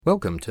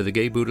Welcome to the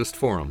Gay Buddhist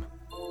Forum,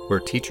 where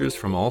teachers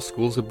from all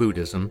schools of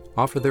Buddhism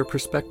offer their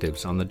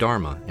perspectives on the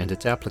Dharma and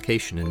its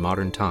application in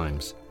modern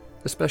times,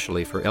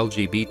 especially for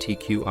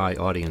LGBTQI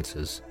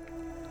audiences.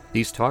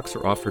 These talks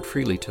are offered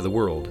freely to the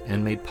world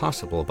and made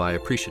possible by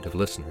appreciative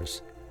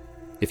listeners.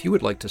 If you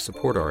would like to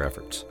support our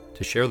efforts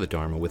to share the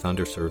Dharma with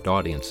underserved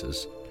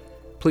audiences,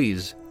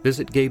 please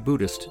visit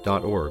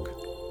gaybuddhist.org.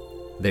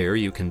 There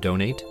you can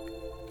donate,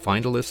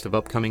 find a list of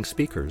upcoming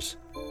speakers,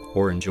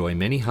 or enjoy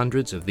many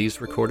hundreds of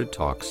these recorded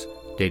talks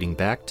dating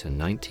back to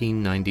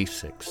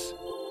 1996.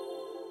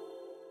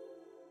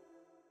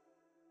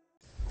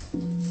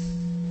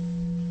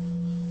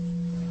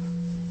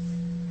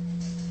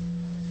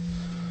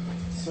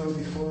 So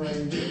before I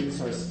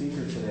introduce our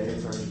speaker today,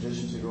 it's our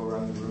tradition to go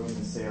around the room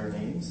and say our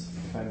names.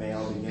 If I may,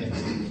 I'll begin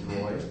with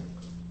Roy.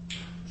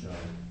 John.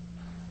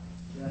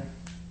 Yeah.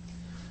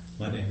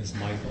 My name is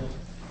Michael.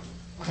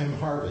 I'm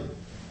Harvey.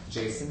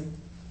 Jason.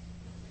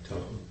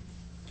 Tom.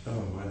 Oh,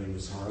 my name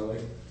is Harley.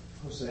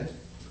 Jose.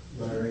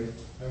 Larry.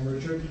 I'm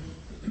Richard.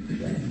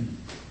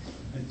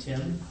 I'm Tim.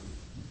 My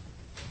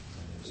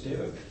name is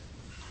David.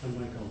 I'm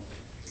Michael.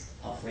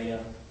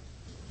 Alfredo.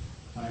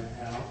 I'm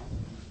Al.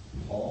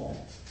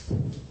 Paul.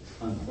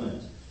 I'm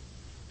Clint.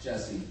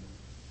 Jesse.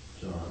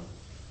 John.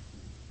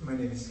 My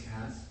name is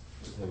Cass.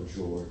 I'm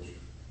George.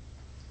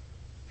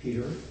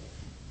 Peter.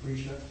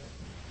 Risha.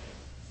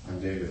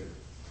 I'm David.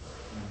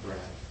 I'm Brad.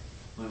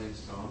 My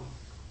name's Tom.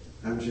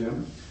 I'm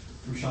Jim.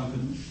 I'm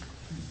Shantan.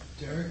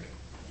 Derek.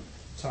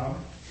 Tom.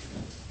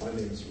 My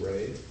name is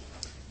Ray.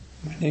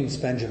 My name's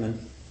Benjamin.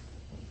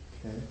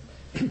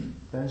 Okay.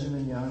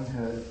 Benjamin Young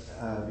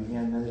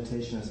began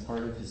meditation as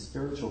part of his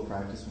spiritual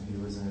practice when he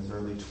was in his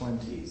early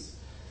 20s.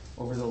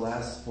 Over the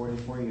last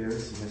 44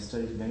 years, he has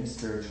studied many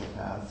spiritual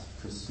paths,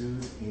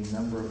 pursued a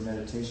number of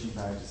meditation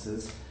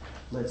practices,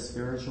 led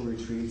spiritual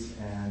retreats,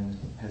 and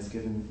has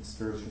given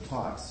spiritual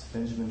talks.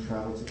 Benjamin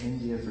traveled to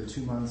India for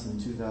 2 months in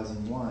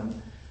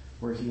 2001,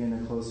 where he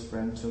and a close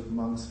friend took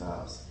monk's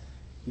vows.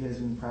 He has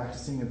been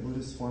practicing a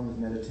Buddhist form of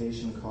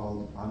meditation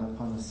called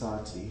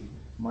Anapanasati,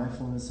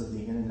 mindfulness of the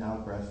in and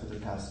out breath, for the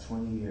past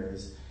 20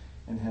 years,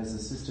 and has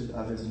assisted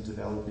others in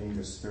developing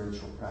their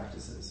spiritual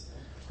practices.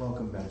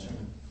 Welcome,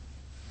 Benjamin.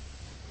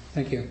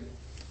 Thank you.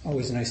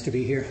 Always nice to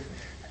be here.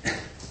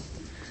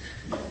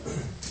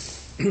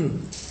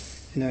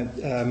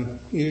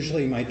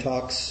 Usually my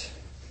talks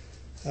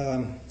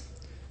go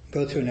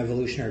through an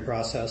evolutionary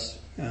process,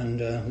 and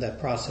that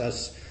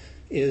process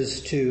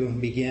is to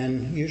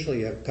begin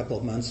usually a couple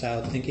of months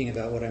out thinking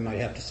about what I might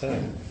have to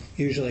say.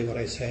 Usually what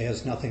I say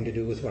has nothing to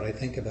do with what I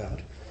think about.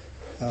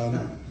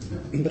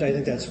 But I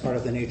think that's part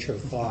of the nature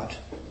of thought.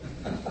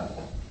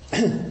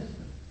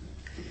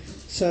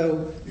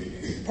 So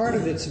part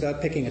of it's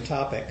about picking a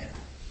topic.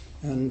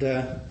 And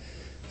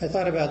I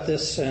thought about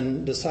this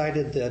and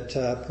decided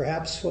that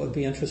perhaps what would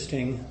be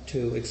interesting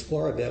to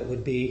explore a bit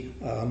would be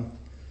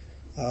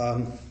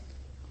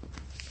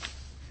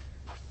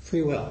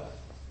free will.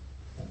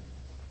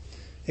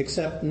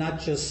 Except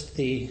not just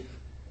the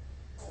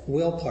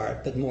will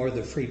part, but more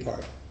the free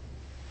part,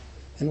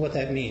 and what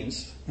that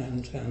means,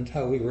 and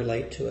how we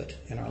relate to it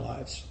in our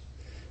lives.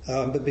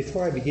 But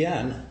before I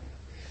begin,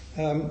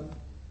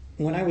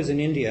 when I was in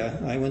India,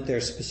 I went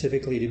there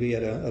specifically to be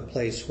at a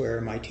place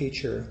where my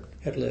teacher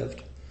had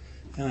lived.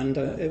 And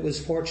it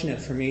was fortunate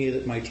for me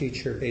that my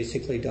teacher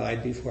basically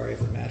died before I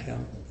ever met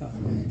him.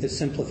 It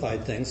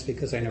simplified things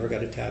because I never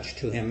got attached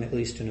to him, at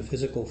least in a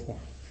physical form.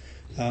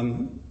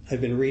 I've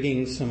been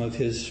reading some of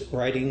his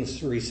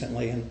writings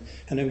recently, and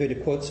I'm going to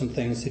quote some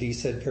things that he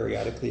said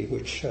periodically,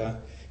 which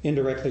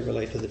indirectly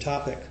relate to the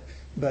topic,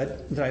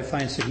 but that I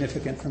find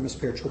significant from a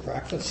spiritual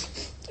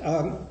practice.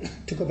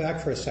 To go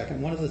back for a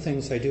second, one of the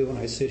things I do when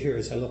I sit here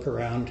is I look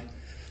around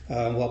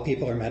while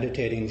people are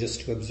meditating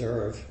just to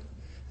observe.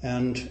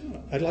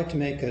 And I'd like to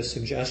make a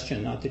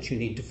suggestion, not that you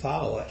need to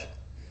follow it,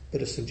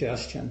 but a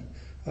suggestion.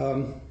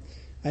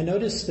 I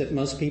notice that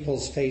most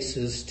people's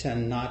faces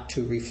tend not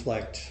to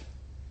reflect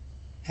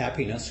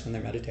happiness when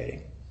they're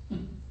meditating.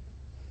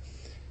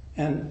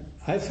 And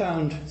I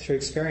found through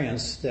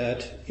experience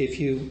that if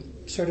you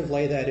sort of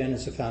lay that in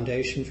as a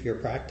foundation for your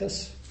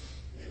practice,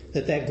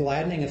 that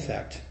gladdening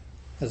effect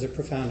has a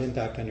profound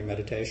impact on your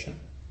meditation.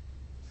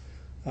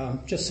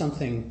 Just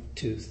something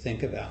to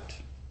think about.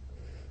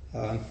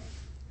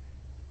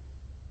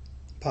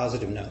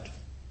 Positive note.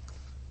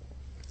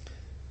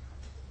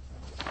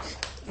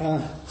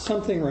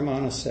 Something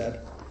Ramana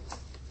said.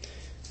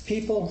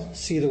 People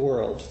see the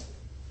world.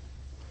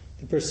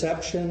 The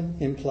perception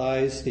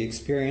implies the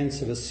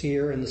experience of a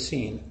seer and the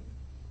seen.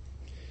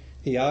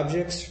 The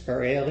objects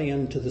are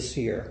alien to the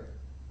seer.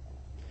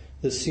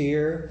 The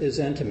seer is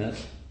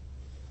intimate,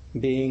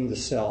 being the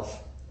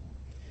self.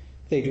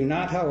 They do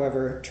not,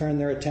 however, turn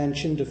their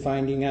attention to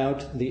finding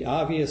out the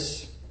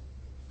obvious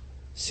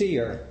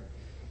seer,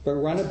 but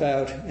run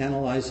about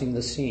analyzing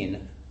the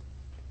seen.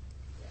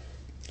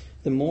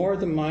 The more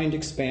the mind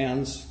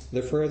expands,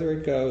 the further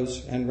it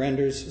goes and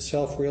renders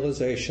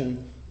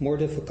self-realization more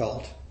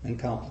difficult and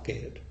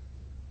complicated.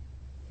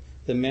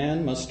 The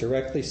man must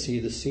directly see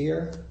the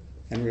seer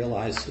and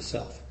realize the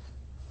self.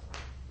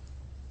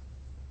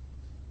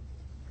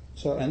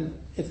 So,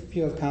 and if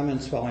you have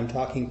comments while I'm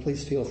talking,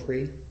 please feel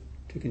free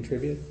to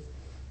contribute.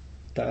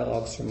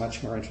 Dialogues are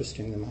much more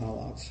interesting than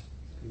monologues.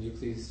 Can you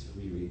please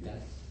reread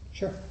that?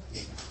 Sure.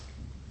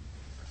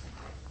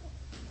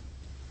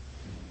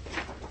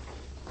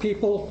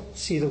 People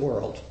see the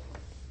world.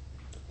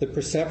 The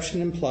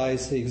perception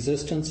implies the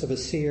existence of a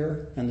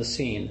seer and the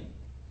seen.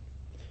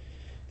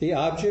 The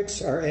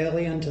objects are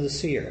alien to the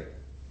seer.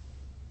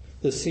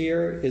 The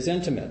seer is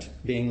intimate,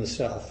 being the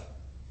self.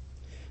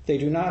 They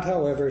do not,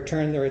 however,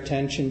 turn their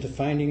attention to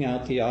finding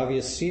out the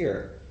obvious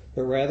seer,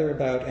 but rather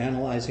about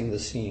analyzing the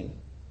seen.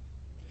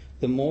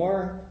 The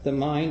more the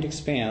mind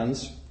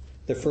expands,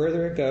 the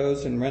further it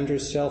goes and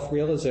renders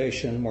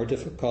self-realization more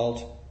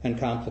difficult and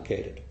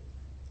complicated.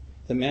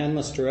 The man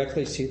must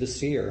directly see the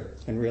seer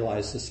and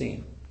realize the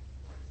seen.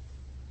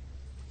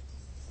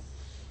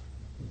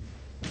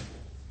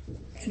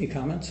 Any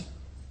comments?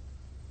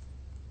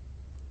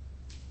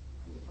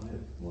 I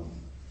have one.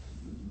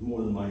 The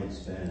more the mind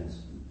expands,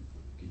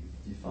 can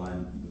you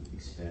define what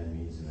expand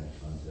means in that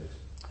context?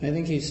 I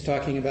think he's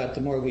talking about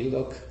the more we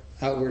look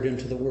outward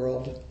into the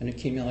world and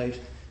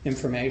accumulate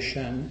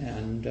information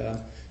and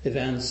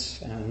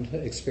events and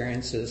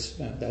experiences,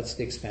 that's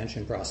the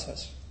expansion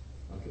process.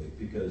 Okay,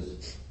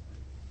 because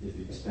if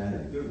you expand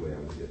in a good way,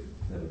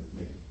 that would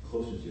make it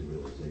closer to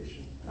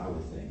realization, I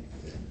would think.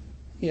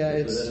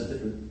 Yeah,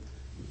 So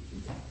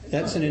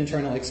that's an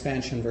internal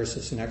expansion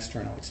versus an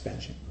external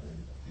expansion.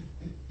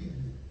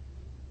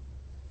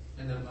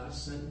 And that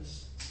last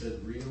sentence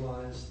said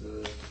realize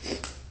the...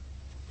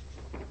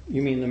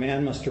 You mean the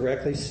man must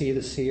directly see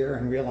the seer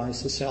and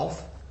realize the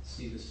self?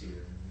 See the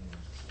seer.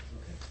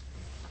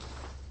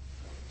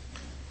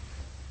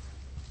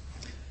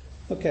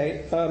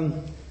 Okay.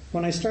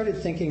 When I started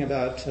thinking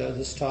about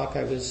this talk,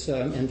 I was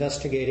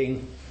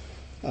investigating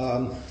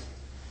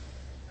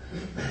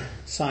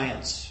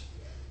science,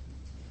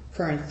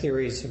 current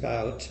theories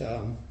about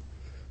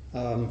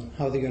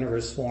how the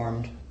universe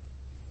formed,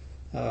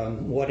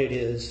 what it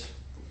is,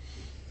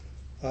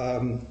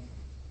 how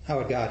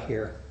it got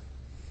here.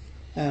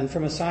 And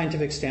from a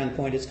scientific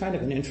standpoint, it's kind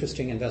of an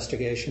interesting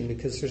investigation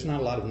because there's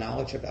not a lot of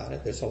knowledge about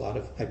it. There's a lot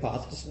of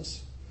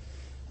hypothesis.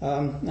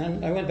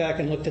 And I went back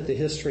and looked at the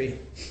history,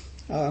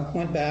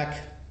 went back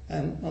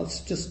and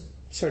let's just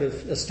sort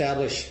of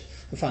establish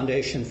a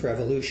foundation for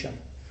evolution.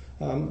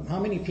 How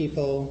many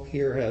people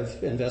here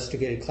have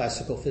investigated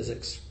classical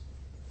physics,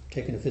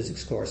 taken a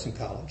physics course in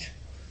college?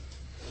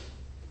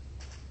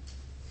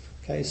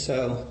 Okay,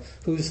 so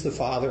who's the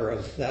father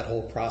of that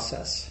whole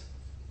process?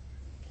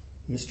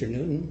 Mr.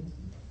 Newton?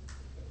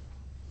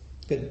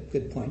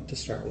 Good point to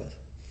start with.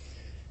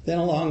 Then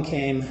along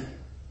came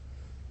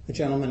a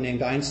gentleman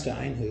named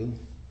Einstein who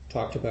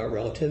talked about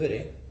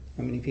relativity.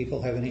 How many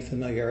people have any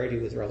familiarity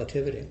with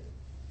relativity?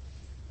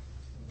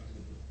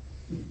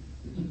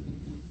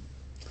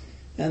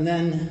 And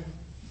then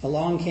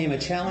along came a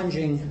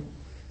challenging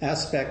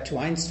aspect to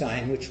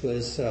Einstein, which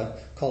was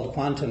called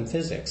quantum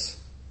physics.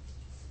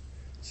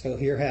 So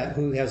here,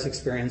 who has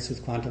experience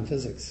with quantum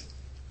physics?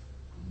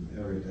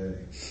 Every day.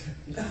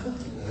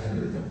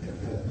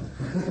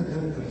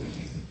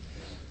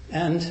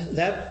 And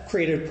that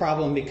created a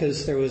problem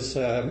because there was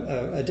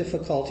a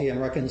difficulty in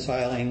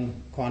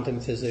reconciling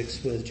quantum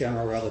physics with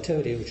general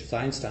relativity, which is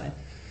Einstein.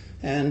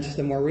 And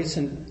the more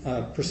recent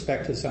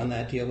perspectives on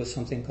that deal with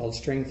something called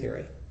string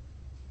theory.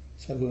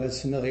 So who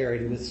has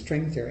familiarity with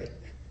string theory?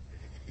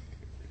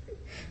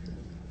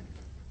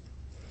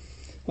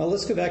 Well,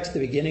 let's go back to the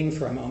beginning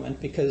for a moment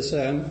because,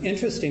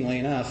 interestingly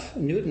enough,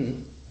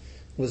 Newton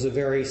was a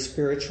very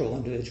spiritual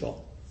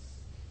individual.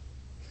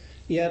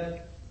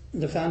 Yet,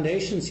 the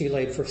foundations he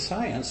laid for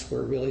science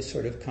were really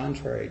sort of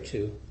contrary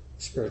to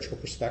spiritual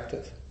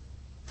perspective.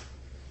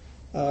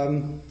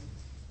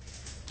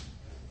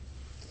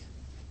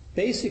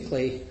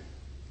 Basically,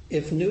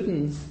 if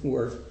Newton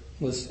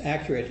was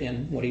accurate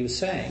in what he was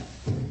saying,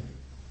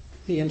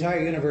 the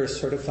entire universe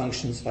sort of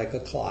functions like a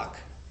clock.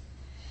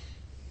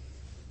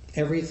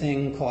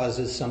 Everything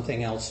causes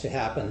something else to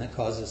happen that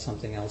causes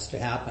something else to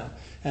happen.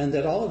 And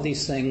that all of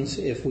these things,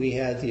 if we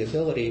had the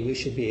ability, we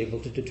should be able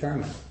to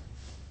determine.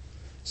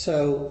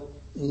 So,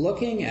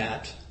 looking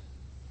at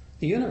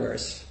the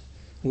universe,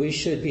 we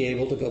should be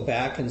able to go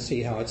back and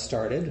see how it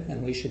started,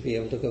 and we should be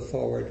able to go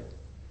forward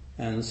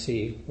and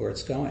see where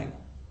it's going.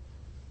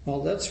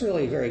 Well, that's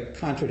really very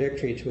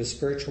contradictory to a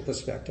spiritual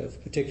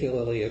perspective,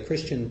 particularly a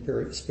Christian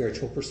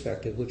spiritual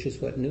perspective, which is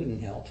what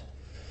Newton held.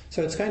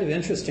 So it's kind of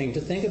interesting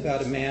to think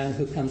about a man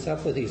who comes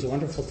up with these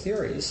wonderful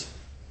theories,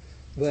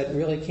 but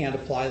really can't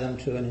apply them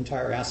to an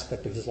entire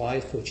aspect of his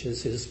life, which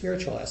is his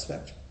spiritual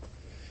aspect.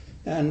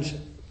 And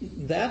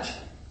that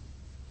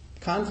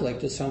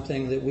conflict is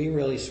something that we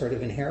really sort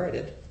of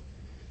inherited,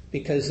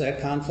 because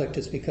that conflict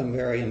has become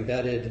very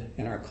embedded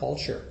in our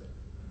culture.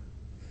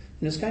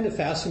 And it's kind of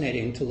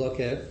fascinating to look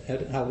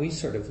at how we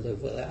sort of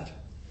live with that.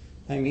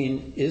 I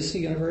mean, is the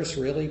universe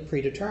really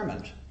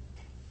predetermined?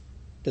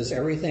 Does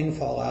everything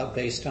fall out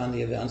based on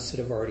the events that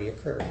have already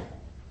occurred?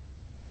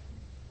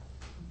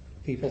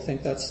 People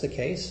think that's the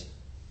case?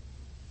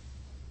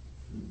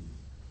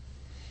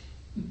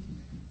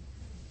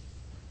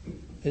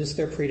 Is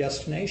there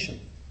predestination?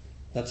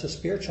 That's a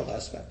spiritual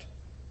aspect.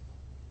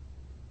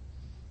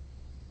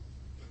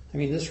 I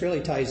mean, this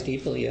really ties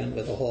deeply in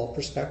with the whole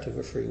perspective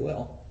of free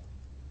will.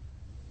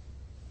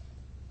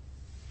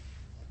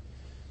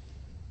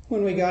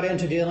 When we got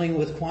into dealing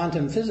with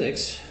quantum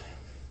physics,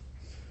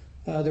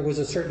 there was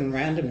a certain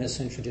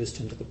randomness introduced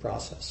into the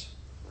process.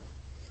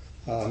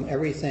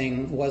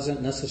 Everything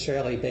wasn't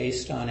necessarily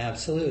based on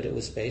absolute, it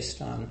was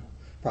based on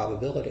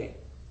probability.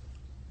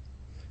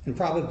 And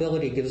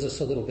probability gives us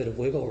a little bit of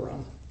wiggle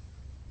room.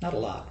 Not a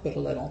lot, but a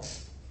little.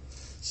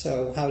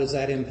 So how does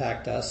that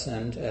impact us?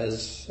 And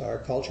as our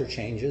culture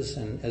changes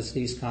and as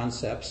these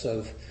concepts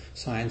of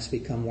science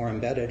become more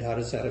embedded, how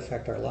does that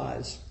affect our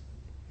lives?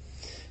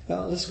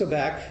 Well, let's go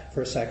back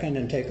for a second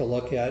and take a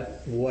look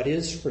at what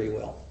is free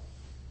will.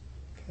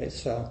 Okay,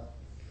 so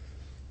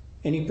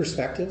any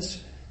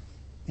perspectives?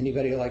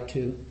 Anybody like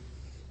to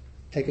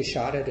take a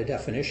shot at a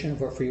definition of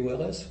what free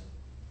will is?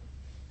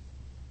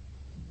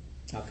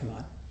 Oh, come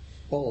on.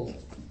 Bold.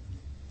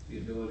 The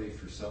ability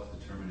for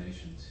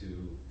self-determination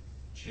to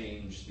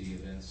change the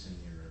events in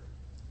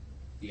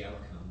the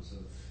outcomes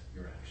of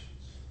your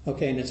actions.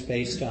 Okay, and it's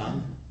based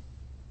on?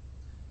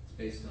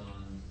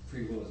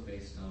 Free will is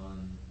based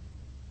on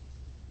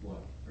what?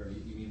 Or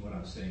you mean what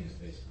I'm saying is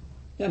based on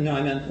what? No,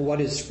 I meant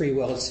what is free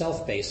will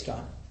itself based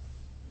on?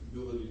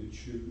 Ability to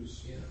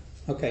choose. Yeah.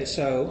 Okay,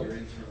 so... Your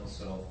internal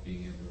self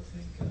being able to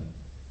think and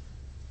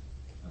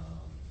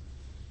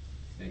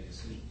make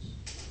decisions.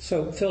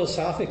 So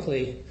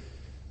philosophically,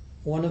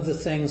 one of the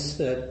things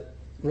that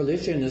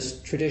religion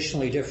has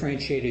traditionally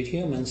differentiated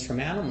humans from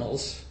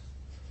animals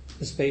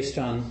is based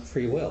on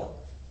free will,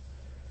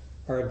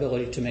 our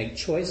ability to make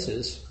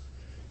choices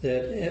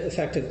that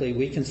effectively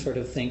we can sort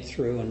of think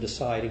through and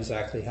decide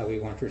exactly how we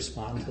want to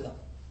respond to them.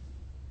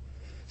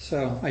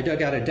 So I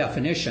dug out a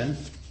definition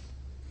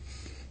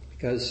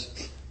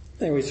because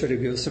they always sort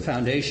of give us a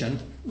foundation.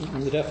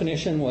 And the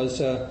definition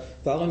was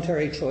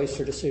voluntary choice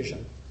or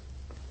decision,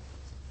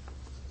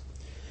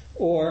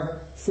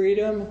 or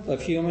freedom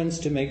of humans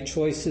to make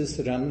choices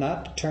that are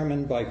not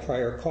determined by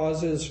prior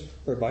causes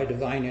or by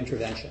divine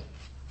intervention.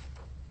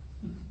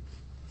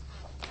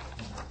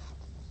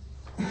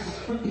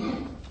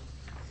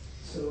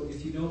 So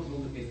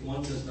if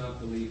one does not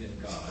believe in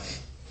God,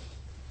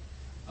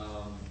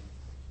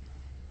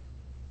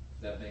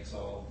 that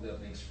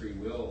makes free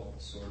will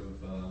sort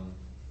of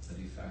a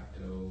de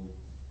facto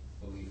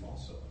belief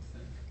also, I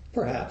think.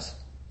 Perhaps.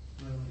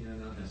 Well, yeah,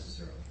 not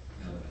necessarily.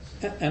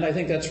 And I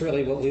think that's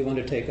really what we want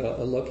to take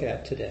a look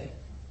at today.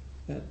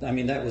 I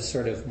mean, that was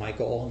sort of my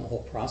goal in the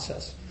whole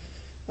process.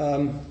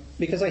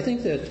 Because I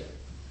think that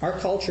our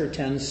culture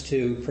tends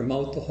to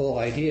promote the whole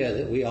idea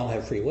that we all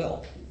have free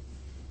will.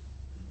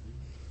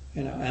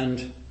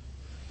 And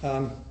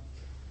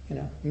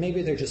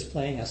maybe they're just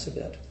playing us a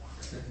bit.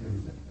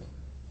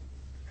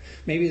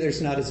 Maybe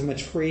there's not as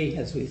much free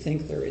as we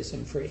think there is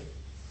in free.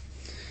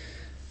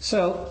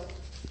 So,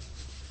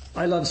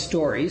 I love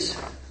stories.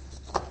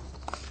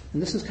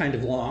 And this is kind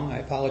of long, I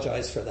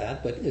apologize for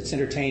that, but it's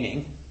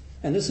entertaining.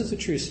 And this is a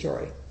true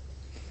story.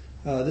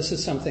 This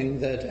is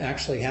something that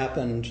actually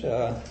happened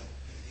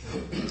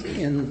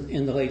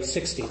in the late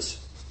 60s.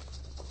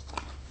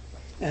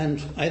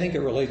 And I think it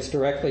relates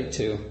directly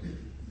to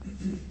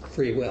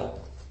free will.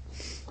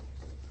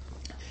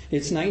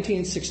 It's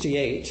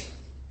 1968,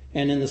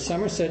 and in the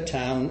Somerset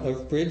town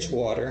of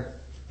Bridgewater,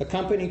 a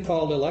company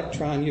called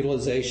Electron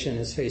Utilization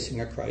is facing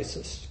a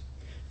crisis.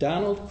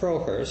 Donald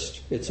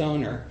Crowhurst, its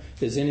owner,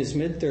 is in his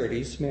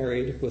mid-30s,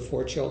 married with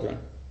 4 children.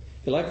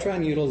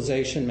 Electron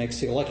Utilization makes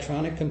the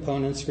electronic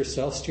components for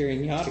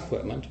self-steering yacht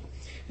equipment,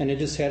 and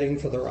it is heading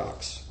for the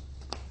rocks.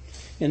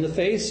 In the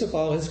face of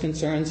all his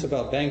concerns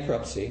about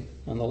bankruptcy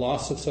and the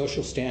loss of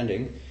social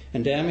standing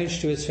and damage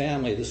to his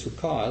family this would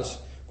cause,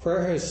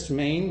 Crowhurst's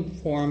main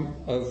form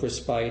of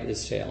respite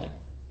is sailing.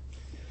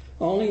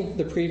 Only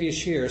the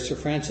previous year, Sir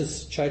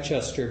Francis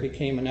Chichester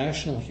became a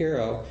national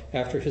hero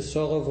after his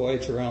solo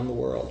voyage around the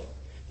world.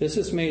 This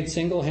has made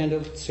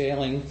single-handed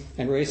sailing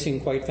and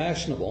racing quite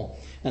fashionable,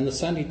 and the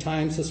Sunday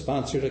Times has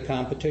sponsored a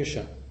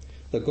competition,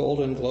 the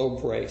Golden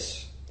Globe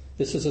Race.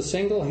 This is a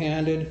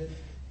single-handed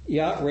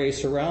yacht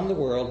race around the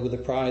world with a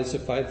prize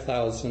of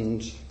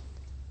 £5,000.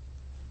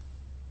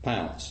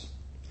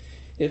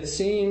 It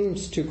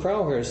seems to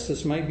Crowhurst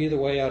this might be the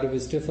way out of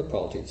his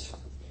difficulties.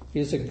 He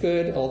is a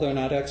good, although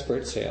not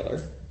expert,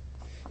 sailor.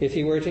 If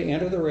he were to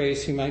enter the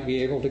race, he might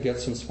be able to get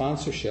some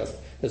sponsorship,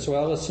 as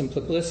well as some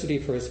publicity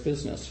for his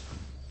business.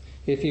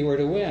 If he were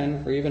to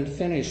win, or even to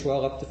finish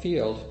well up the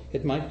field,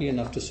 it might be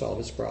enough to solve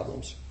his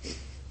problems.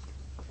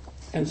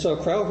 And so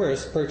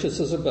Crowhurst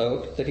purchases a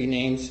boat that he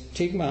names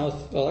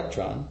Teignmouth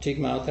Electron,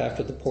 Teignmouth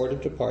after the port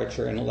of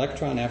departure and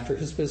Electron after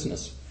his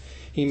business.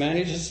 He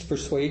manages to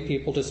persuade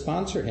people to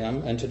sponsor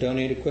him and to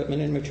donate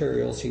equipment and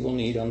materials he will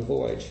need on the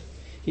voyage.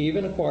 He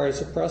even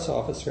acquires a press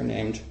officer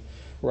named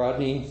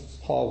Rodney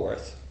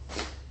Hallworth.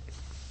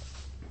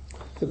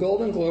 The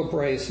Golden Globe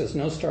race has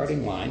no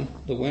starting line.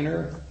 The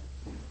winner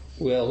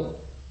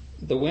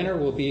the winner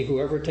will be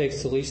whoever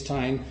takes the least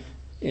time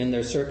in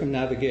their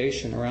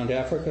circumnavigation around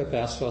Africa,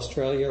 past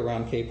Australia,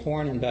 around Cape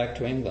Horn, and back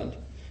to England.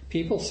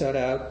 People set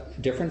out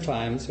at different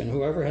times, and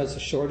whoever has the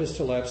shortest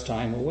elapsed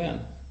time will win.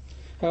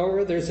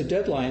 However, there's a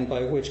deadline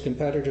by which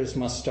competitors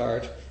must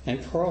start,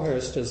 and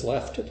Crowhurst has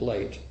left it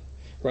late.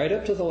 Right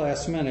up to the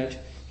last minute,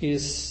 he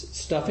is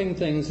stuffing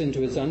things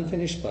into his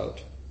unfinished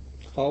boat.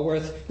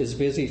 Allworth is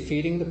busy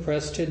feeding the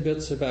press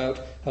tidbits about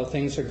how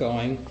things are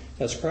going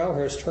as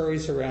Crowhurst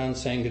hurries around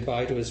saying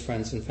goodbye to his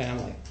friends and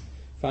family.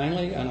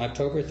 Finally, on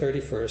October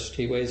 31st,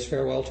 he waves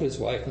farewell to his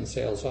wife and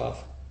sails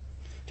off.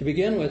 To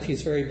begin with,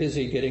 he's very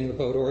busy getting the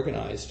boat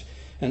organized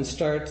and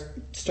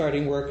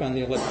starting work on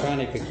the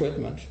electronic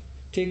equipment.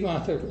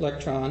 Teignmouth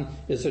Electron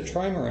is a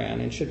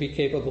trimaran and should be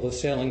capable of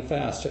sailing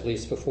fast, at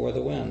least before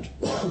the wind.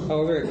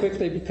 However, it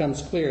quickly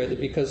becomes clear that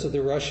because of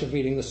the rush of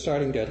meeting the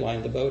starting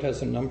deadline, the boat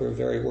has a number of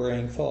very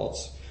worrying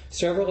faults.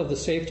 Several of the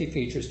safety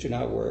features do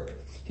not work.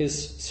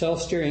 His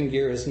self-steering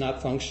gear is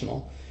not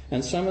functional,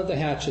 and some of the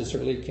hatches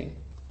are leaking.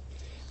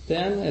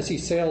 Then, as he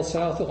sails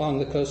south along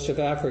the coast of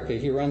Africa,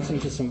 he runs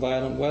into some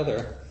violent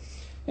weather,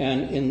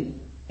 and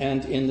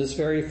in this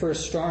very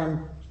first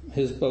storm,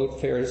 his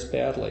boat fares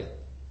badly.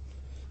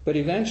 But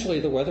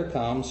eventually the weather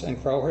calms,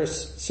 and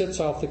Crowhurst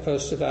sits off the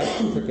coast of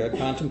Africa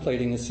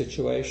contemplating the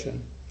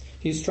situation.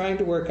 He's trying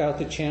to work out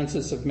the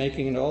chances of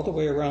making it all the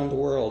way around the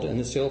world in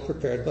this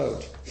ill-prepared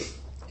boat.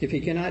 If he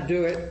cannot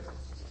do it,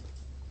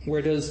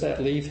 where does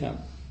that leave him?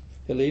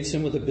 It leaves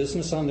him with a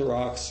business on the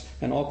rocks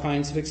and all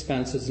kinds of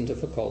expenses and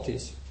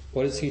difficulties.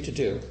 What is he to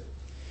do?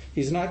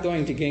 He's not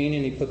going to gain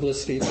any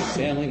publicity by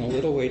sailing a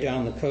little way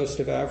down the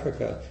coast of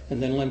Africa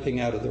and then limping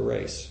out of the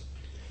race.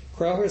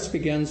 Crowhurst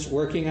begins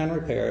working on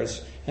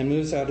repairs and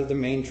moves out of the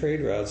main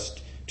trade routes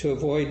to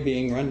avoid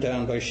being run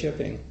down by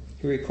shipping.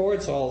 He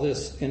records all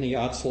this in the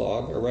yacht's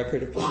log, a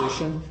record of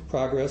position,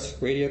 progress,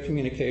 radio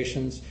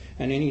communications,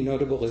 and any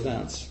notable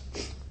events.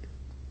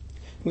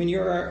 When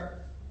you're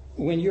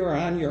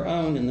on your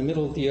own in the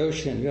middle of the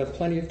ocean, you have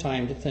plenty of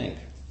time to think.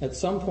 At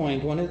some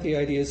point, one of the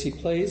ideas he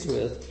plays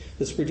with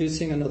is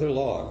producing another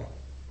log.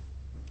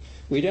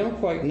 We don't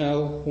quite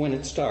know when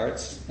it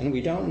starts, and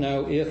we don't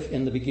know if,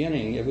 in the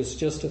beginning, it was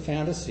just a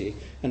fantasy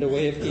and a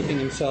way of keeping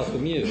himself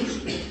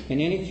amused.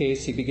 In any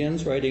case, he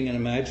begins writing an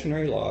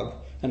imaginary log,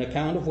 an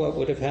account of what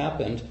would have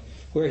happened,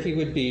 where he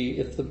would be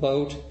if the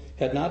boat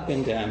had not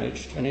been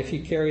damaged, and if he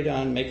carried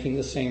on making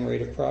the same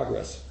rate of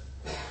progress.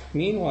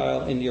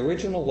 Meanwhile, in the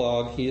original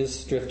log, he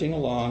is drifting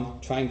along,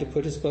 trying to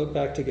put his boat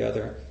back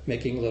together,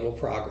 making little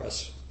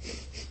progress.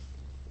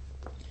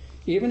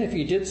 Even if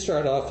it did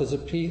start off as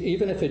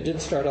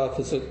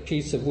a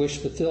piece of wish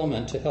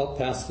fulfillment to help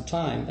pass the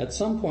time, at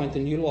some point the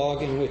new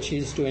log in which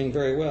he's doing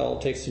very well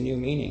takes a new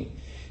meaning.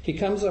 He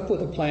comes up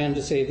with a plan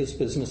to save his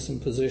business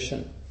and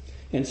position.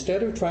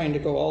 Instead of trying to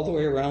go all the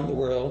way around the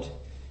world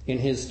in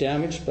his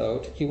damaged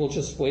boat, he will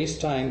just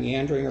waste time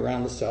meandering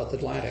around the South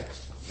Atlantic.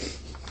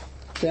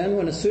 Then,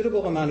 when a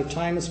suitable amount of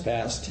time has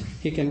passed,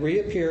 he can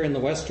reappear in the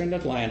Western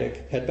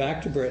Atlantic, head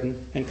back to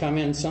Britain, and come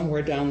in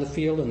somewhere down the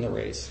field in the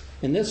race.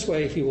 In this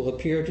way, he will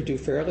appear to do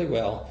fairly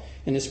well,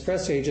 and his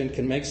press agent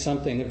can make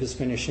something of his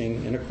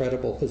finishing in a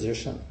credible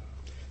position.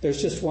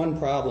 There's just one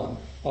problem.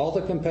 All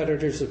the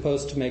competitors are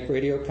supposed to make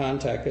radio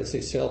contact as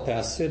they sail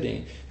past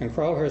Sydney, and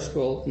Crowhurst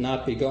will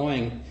not be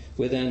going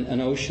within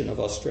an ocean of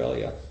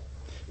Australia.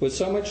 With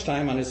so much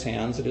time on his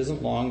hands, it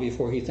isn't long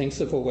before he thinks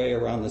of a way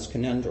around this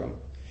conundrum.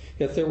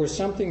 If there was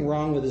something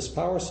wrong with his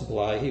power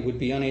supply, he would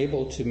be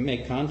unable to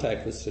make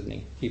contact with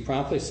Sydney. He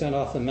promptly sent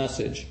off a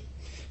message.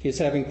 He is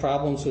having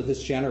problems with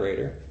his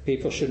generator.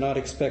 People should not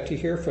expect to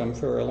hear from him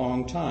for a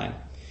long time.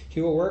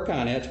 He will work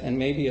on it, and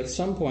maybe at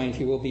some point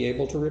he will be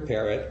able to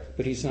repair it,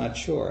 but he's not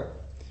sure.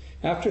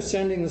 After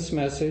sending this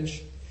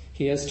message,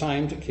 he has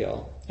time to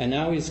kill, and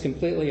now he's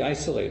completely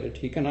isolated.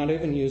 He cannot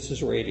even use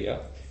his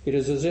radio. It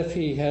is as if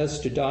he has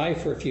to die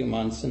for a few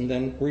months and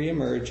then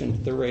re-emerge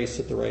into the race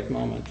at the right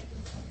moment.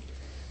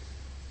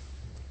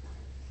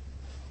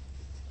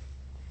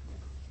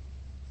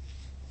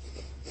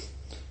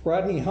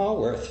 Rodney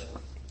Hallworth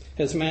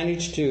has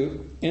managed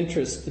to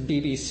interest the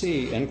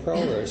BBC and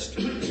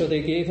Crowhurst, so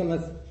they gave him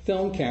a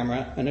film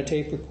camera and a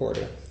tape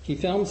recorder. He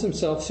films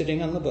himself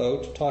sitting on the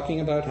boat,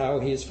 talking about how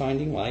he is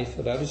finding life,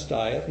 about his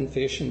diet and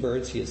fish and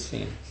birds he has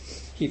seen.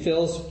 He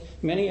fills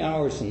many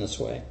hours in this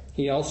way.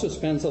 He also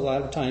spends a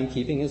lot of time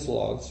keeping his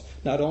logs,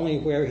 not only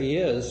where he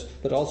is,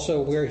 but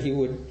also where he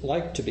would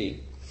like to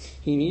be.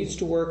 He needs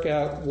to work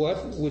out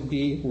what would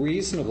be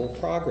reasonable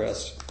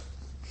progress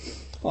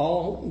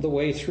all the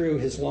way through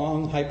his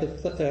long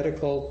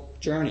hypothetical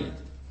journey.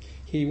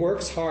 He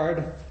works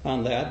hard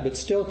on that, but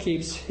still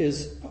keeps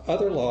his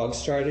other logs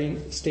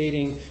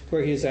stating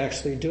where he is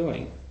actually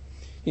doing.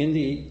 In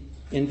the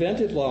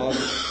invented log,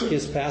 he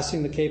is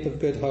passing the Cape of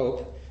Good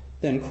Hope,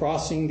 then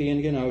crossing the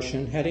Indian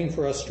Ocean, heading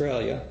for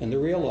Australia. In the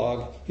real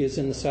log, he is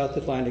in the South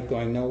Atlantic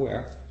going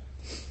nowhere.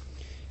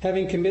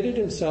 Having committed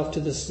himself to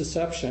this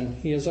deception,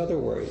 he has other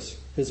worries.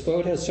 His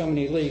boat has so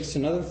many leaks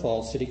and other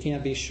faults that he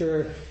can't be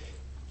sure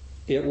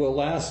it will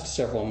last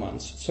several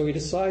months. So he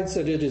decides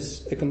that if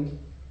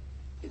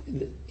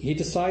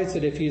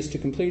he is to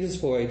complete his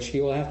voyage,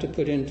 he will have to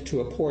put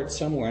into a port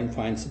somewhere and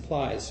find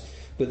supplies.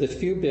 With a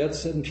few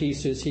bits and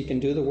pieces, he can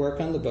do the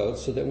work on the boat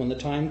so that when the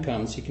time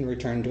comes, he can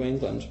return to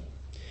England.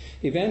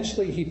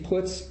 Eventually, he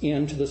puts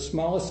into the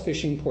smallest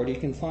fishing port he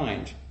can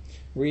find,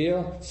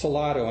 Rio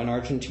Salado in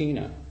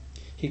Argentina.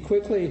 He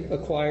quickly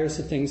acquires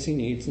the things he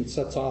needs and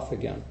sets off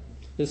again.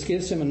 This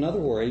gives him another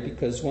worry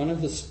because one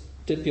of the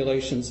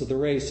stipulations of the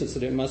race is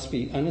that it must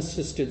be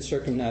unassisted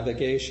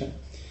circumnavigation.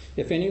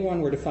 If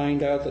anyone were to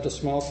find out that a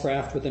small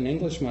craft with an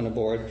Englishman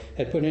aboard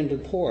had put into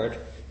port,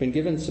 been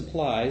given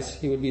supplies,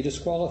 he would be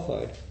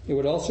disqualified. It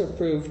would also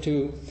prove him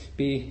to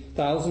be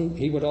thousands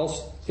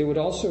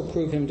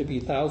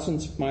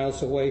of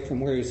miles away from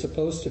where he's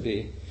supposed to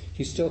be.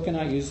 He still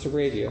cannot use the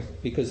radio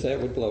because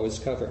that would blow his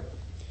cover.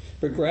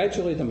 But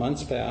gradually the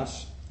months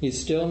pass. He's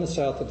still in the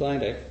South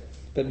Atlantic,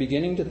 but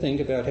beginning to think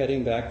about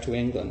heading back to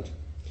England.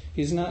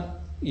 He's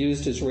not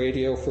used his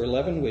radio for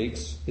 11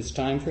 weeks. It's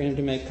time for him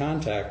to make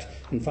contact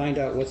and find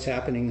out what's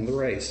happening in the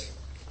race.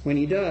 When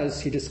he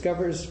does, he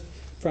discovers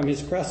from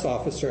his press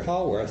officer,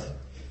 Hallworth,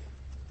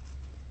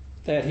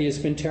 that he has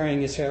been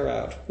tearing his hair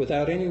out.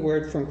 Without any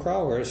word from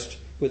Crowhurst,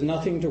 with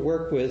nothing to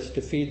work with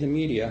to feed the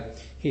media,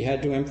 he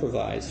had to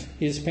improvise.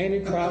 He has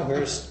painted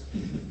Crowhurst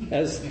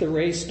as the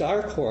race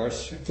dark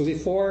horse, who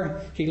before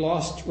he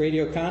lost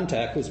radio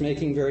contact was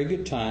making very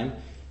good time,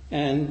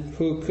 and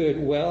who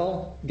could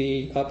well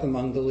be up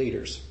among the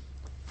leaders.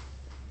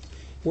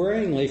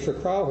 Worryingly for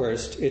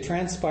Crowhurst, it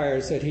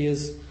transpires that he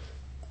is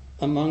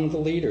among the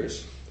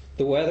leaders.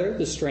 The weather,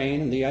 the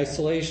strain, and the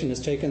isolation has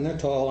taken their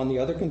toll on the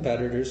other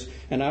competitors,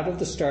 and out of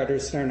the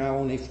starters, there are now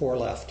only 4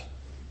 left.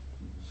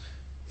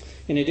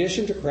 In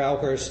addition to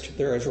Crowhurst,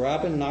 there is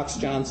Robin Knox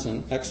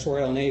Johnson,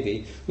 ex-Royal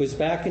Navy, who is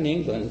back in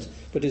England,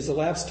 but his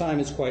elapsed time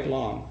is quite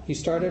long. He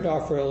started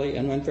off early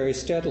and went very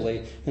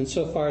steadily, and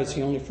so far is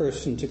the only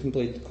person to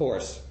complete the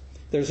course.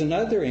 There's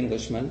another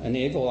Englishman, a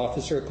naval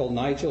officer called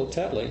Nigel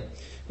Tetley,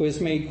 who has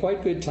made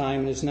quite good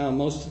time and is now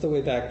most of the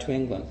way back to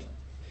England.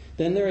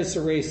 Then there is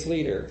the race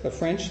leader, a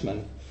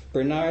Frenchman,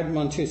 Bernard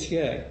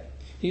Montessier.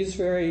 He is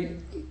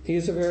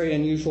a very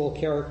unusual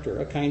character,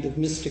 a kind of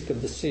mystic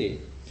of the sea.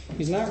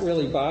 He's not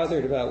really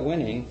bothered about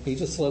winning. He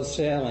just loves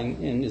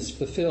sailing and is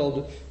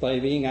fulfilled by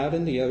being out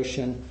in the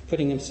ocean,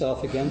 putting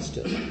himself against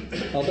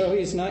it. Although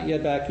he's not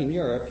yet back in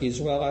Europe,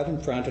 he's well out in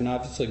front and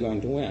obviously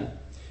going to win.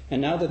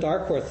 And now the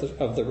dark horse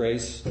of the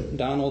race,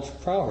 Donald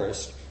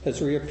Crowhurst,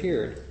 has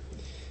reappeared.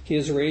 He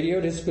has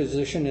radioed his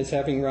position as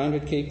having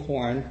rounded Cape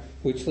Horn,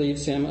 which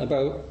leaves him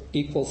about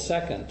equal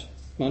second.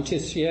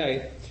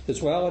 Montessier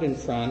is well out in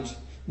front,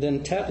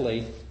 then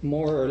Tetley,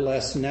 more or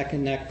less neck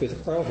and neck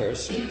with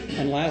Crowhurst,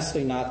 and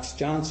lastly Knox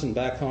Johnson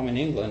back home in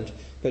England,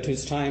 but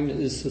whose time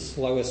is the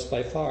slowest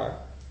by far.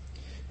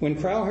 When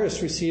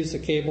Crowhurst receives a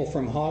cable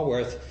from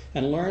Hallworth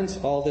and learns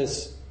all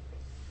this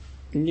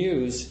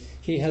news,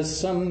 he has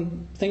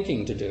some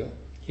thinking to do.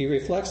 He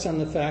reflects on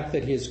the fact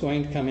that he is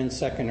going to come in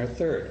second or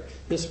third.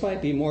 This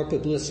might be more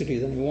publicity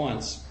than he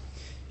wants.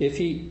 If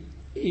he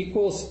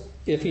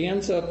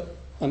ends up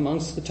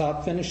amongst the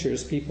top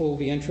finishers, people will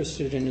be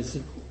interested in his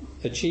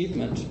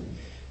achievement.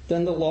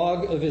 Then the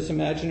log of his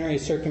imaginary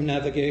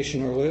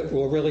circumnavigation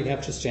will really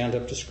have to stand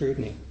up to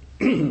scrutiny.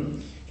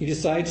 He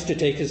decides to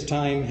take his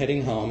time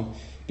heading home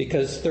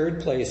because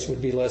third place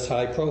would be less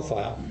high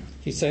profile.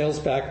 He sails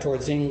back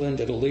towards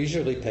England at a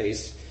leisurely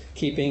pace,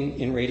 keeping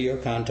in radio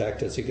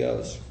contact as he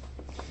goes.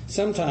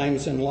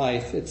 Sometimes in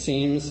life it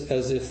seems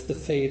as if the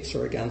fates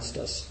are against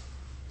us.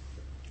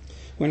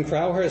 When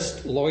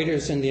Crowhurst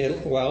loiters in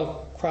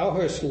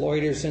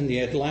the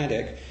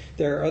Atlantic,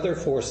 there are other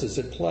forces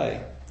at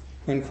play.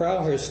 When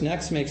Crowhurst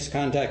next makes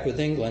contact with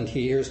England,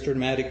 he hears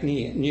dramatic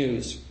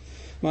news.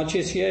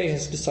 Montessier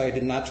has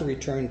decided not to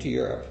return to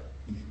Europe.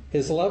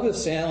 His love of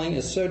sailing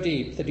is so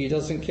deep that he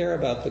doesn't care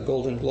about the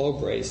Golden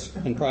Globe race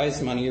and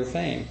prize money or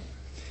fame.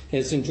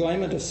 His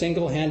enjoyment of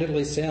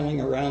single-handedly sailing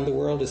around the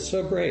world is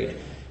so great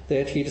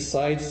that he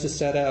decides to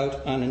set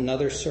out on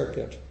another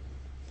circuit.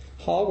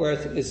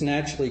 Hallworth is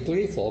naturally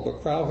gleeful,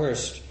 but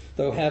Crowhurst,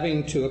 though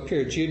having to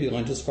appear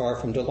jubilant, is far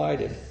from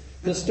delighted.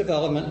 This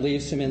development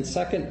leaves him in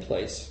second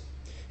place.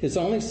 His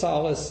only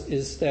solace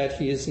is that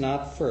he is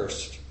not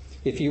first.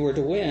 If he were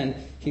to win,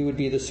 he would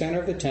be the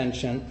center of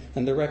attention,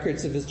 and the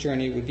records of his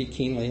journey would be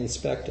keenly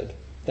inspected.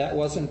 That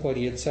wasn't what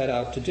he had set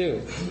out to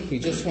do. He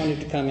just wanted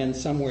to come in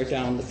somewhere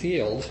down the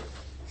field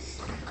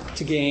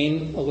to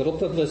gain a little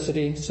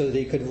publicity so that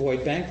he could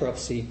avoid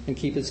bankruptcy and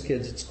keep his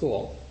kids at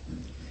school.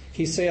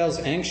 He sails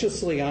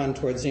anxiously on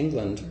towards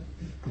England,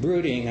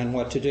 brooding on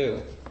what to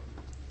do.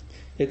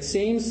 It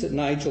seems that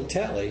Nigel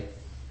Tetley,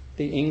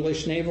 the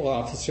English naval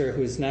officer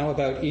who is now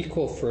about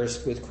equal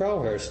first with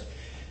Crowhurst,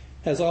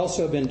 has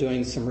also been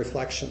doing some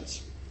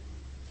reflections.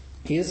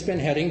 He has been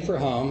heading for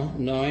home,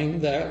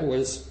 knowing that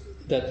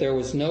there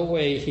was no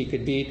way he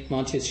could beat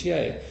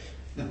Montessier,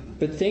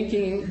 but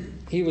thinking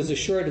he was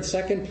assured of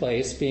second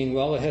place, being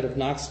well ahead of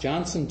Knox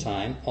Johnson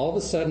time, all of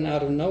a sudden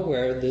out of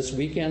nowhere, this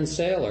weekend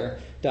sailor,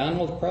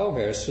 Donald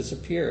Crowhurst, has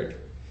appeared.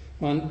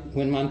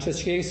 When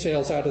Montessier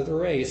sails out of the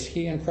race,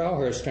 he and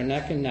Crowhurst are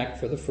neck and neck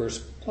for the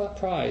first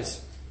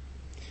prize.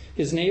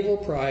 His naval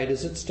pride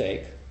is at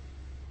stake,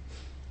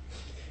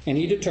 and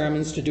he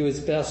determines to do his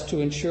best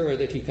to ensure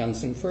that he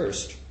comes in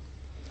first.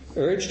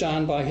 Urged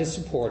on by his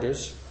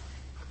supporters,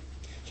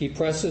 he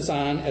presses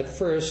on as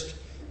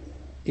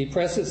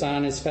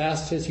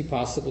fast as he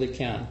possibly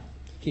can.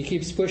 He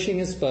keeps pushing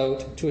his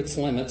boat to its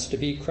limits to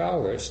beat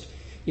Crowhurst,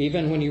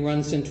 even when he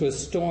runs into a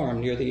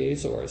storm near the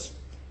Azores.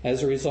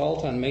 As a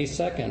result, on May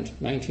 2nd,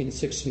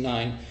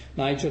 1969,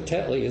 Nigel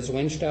Tetley is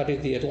winched out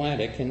of the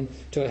Atlantic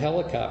into a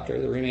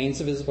helicopter. The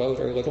remains of his boat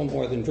are little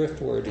more than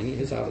driftwood, and he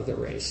is out of the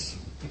race.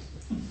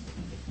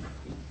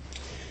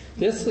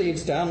 This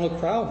leaves Donald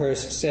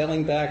Crowhurst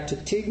sailing back to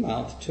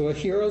Teignmouth to a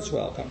hero's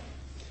welcome.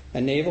 A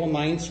naval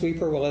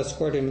minesweeper will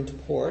escort him into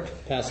port,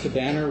 past a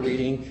banner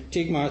reading,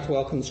 "Teignmouth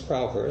welcomes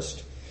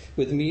Crowhurst,"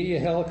 with media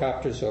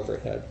helicopters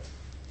overhead.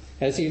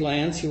 As he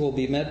lands, he will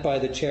be met by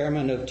the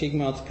chairman of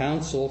Teignmouth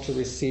Council to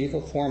receive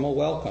a formal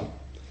welcome.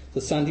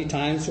 The Sunday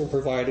Times will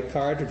provide a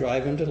car to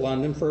drive him to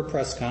London for a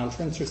press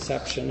conference,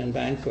 reception, and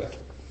banquet.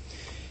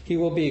 He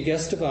will be a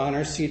guest of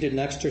honor seated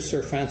next to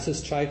Sir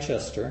Francis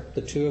Chichester.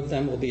 The two of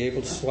them will be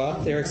able to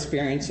swap their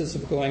experiences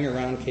of going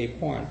around Cape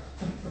Horn.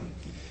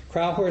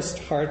 Crowhurst's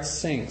heart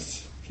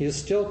sinks. He is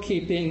still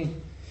keeping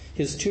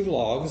his 2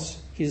 logs.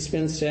 He's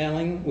been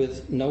sailing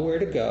with nowhere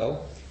to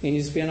go, and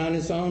he's been on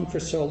his own for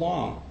so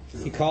long.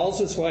 He calls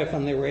his wife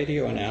on the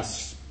radio and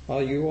asks,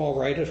 "Are you all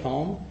right at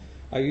home?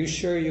 Are you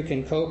sure you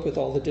can cope with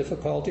all the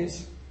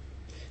difficulties?"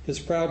 His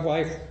proud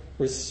wife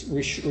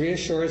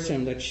reassures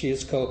him that she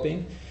is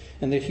coping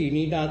and that he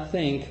need not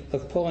think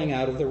of pulling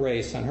out of the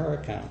race on her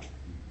account.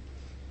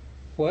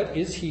 What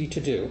is he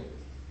to do?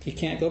 He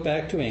can't go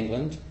back to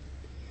England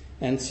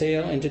and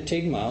sail into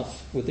Teignmouth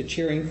with the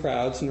cheering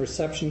crowds and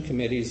reception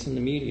committees and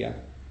the media.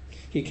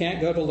 He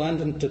can't go to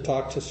London to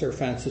talk to Sir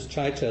Francis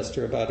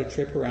Chichester about a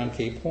trip around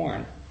Cape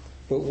Horn.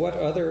 But what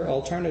other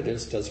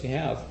alternatives does he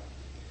have?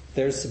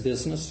 There's the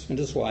business and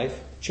his wife,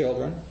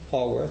 children,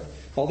 Hallworth,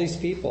 all these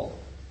people.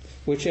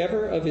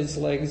 Whichever of his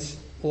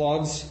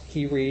logs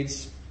he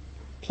reads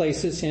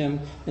places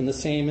him in the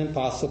same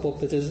impossible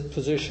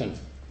position.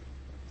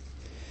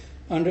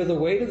 Under the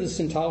weight of this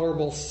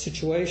intolerable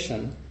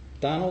situation,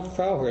 Donald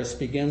Crowhurst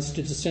begins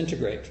to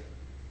disintegrate.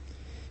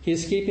 He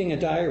is keeping a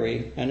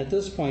diary, and at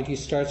this point he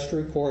starts to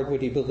record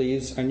what he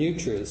believes are new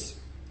truths.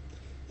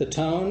 The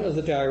tone of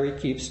the diary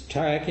keeps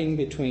tracking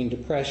between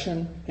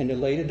depression and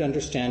elated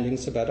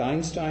understandings about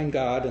Einstein,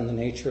 God, and the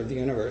nature of the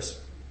universe.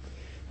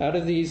 Out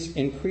of these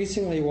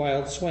increasingly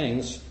wild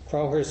swings,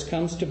 Crowhurst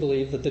comes to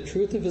believe that the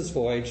truth of his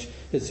voyage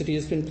is that he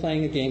has been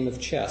playing a game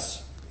of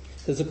chess.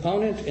 His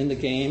opponent in the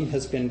game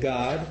has been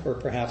God, or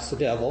perhaps the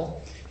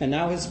devil, and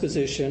now his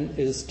position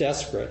is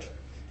desperate.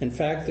 In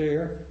fact,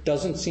 there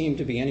doesn't seem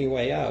to be any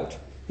way out.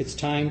 It's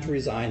time to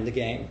resign the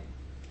game.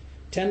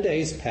 10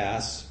 days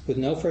pass with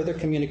no further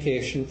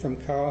communication from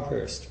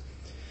Crowhurst.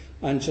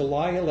 On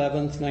July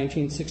 11,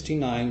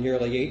 1969,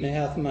 nearly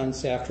 8.5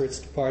 months after its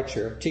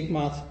departure,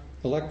 Teignmouth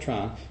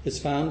Electron is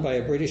found by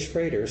a British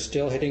freighter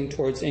still heading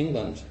towards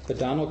England, but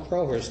Donald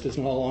Crowhurst is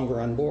no longer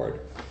on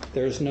board.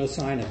 There is no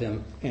sign of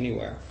him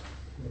anywhere.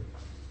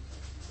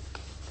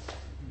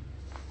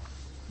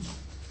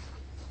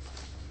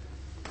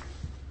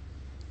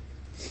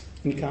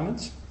 Any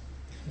comments?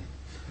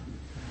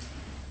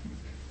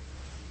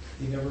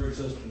 He never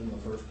existed in the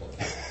first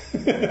place.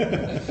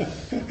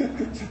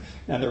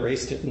 And the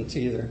race didn't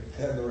either.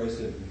 And the race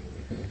didn't.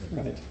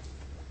 Right.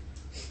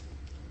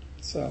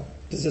 So,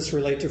 does this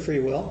relate to free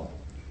will?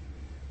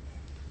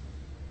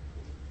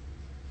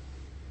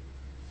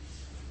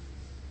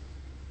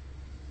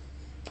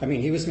 I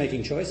mean, he was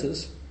making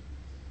choices.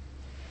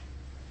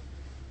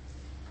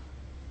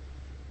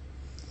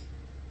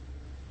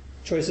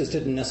 Choices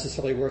didn't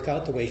necessarily work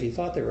out the way he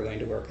thought they were going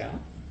to work out.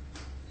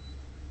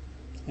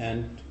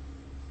 And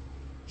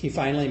he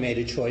finally made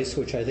a choice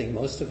which I think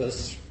most of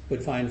us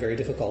would find very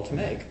difficult to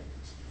make.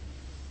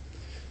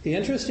 The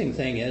interesting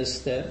thing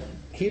is that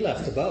he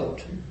left the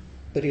boat,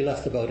 but he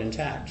left the boat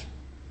intact.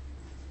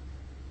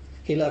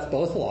 He left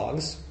both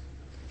logs,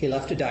 he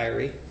left a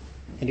diary,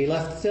 and he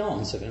left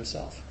films of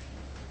himself.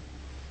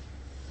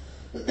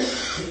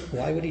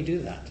 Why would he do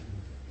that?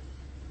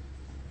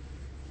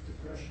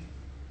 Depression.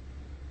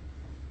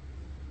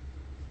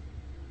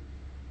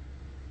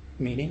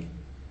 Meaning?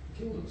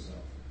 He killed himself.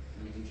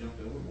 I mean, he jumped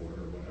overboard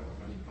or whatever.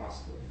 I mean,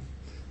 possibly.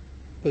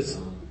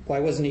 Why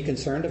wasn't he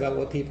concerned about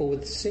what people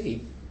would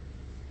see?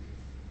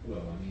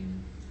 Well, I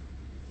mean,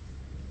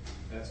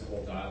 that's a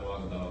whole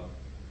dialogue about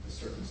the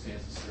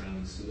circumstances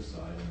surrounding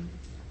suicide and,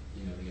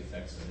 you know, the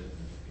effects of it and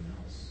everything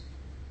else.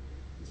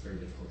 It's very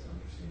difficult to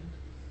understand.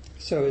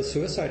 So is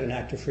suicide an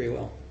act of free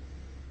will?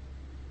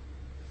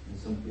 In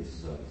some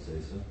cases, I would say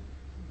so.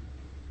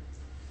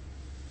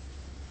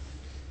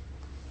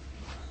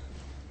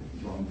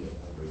 Wrong deal,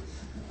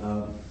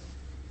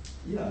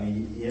 yeah,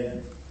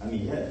 I mean,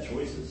 he had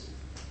choices,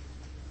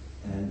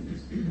 and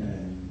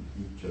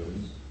he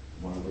chose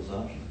one of those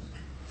options.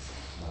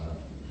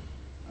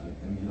 I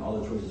mean, all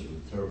the choices were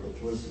terrible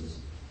choices,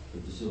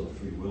 but you still have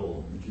free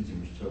will. You choose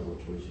whichever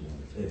choice you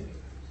want to take.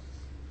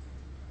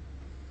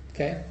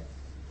 Okay?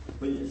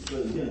 But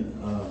again,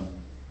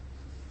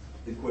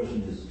 the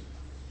question is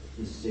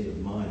state of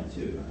mind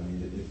too. I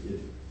mean,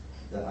 if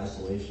that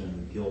isolation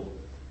and guilt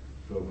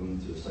drove him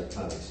into a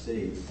psychotic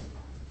state,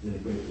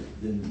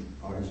 then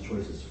are his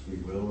choices free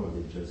will, or are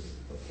they just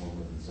a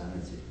form of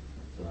insanity?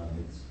 So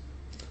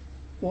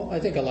Well, I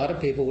think a lot of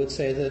people would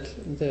say that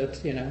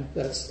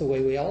that's the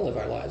way we all live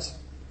our lives,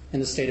 in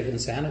the state of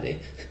insanity.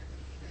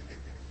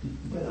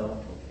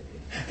 well,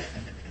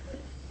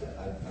 okay.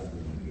 I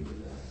wouldn't agree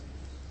with that.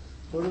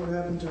 What would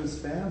happen to his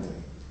family?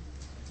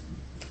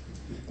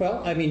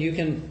 Well, I mean, you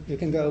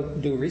can go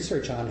do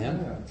research on him.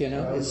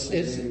 Yeah.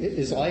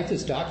 His life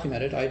is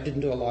documented. I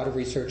didn't do a lot of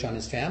research on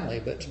his family,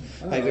 but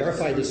I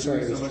verified the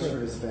story was so much for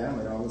true. his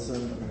family. All of a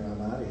sudden, I'm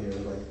out of here.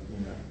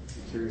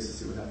 Curious to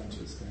see what happened to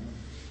his family.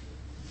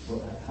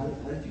 Well,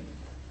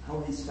 how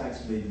were these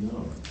facts made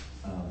known?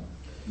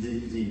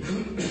 Did he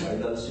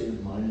write out a state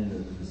of mind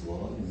in his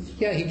log?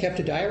 Yeah, he kept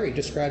a diary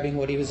describing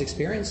what he was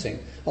experiencing,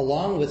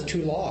 along with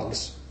 2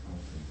 logs,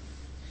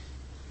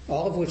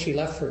 all of which he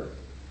left for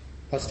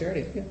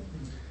posterity. Yeah.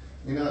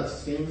 It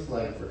seems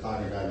like we're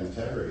talking about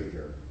integrity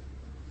here.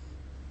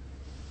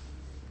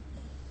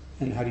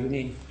 And how do you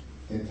mean?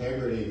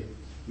 Integrity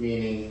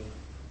meaning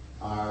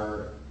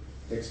our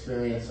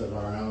experience of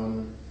our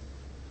own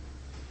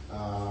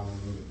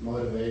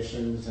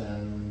motivations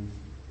and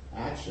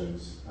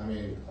actions. I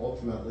mean,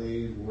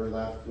 ultimately, we're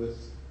left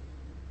with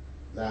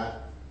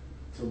that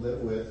to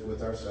live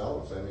with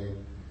ourselves. I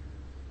mean,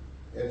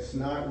 it's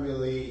not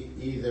really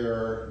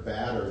either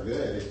bad or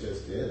good, it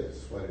just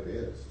is what it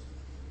is.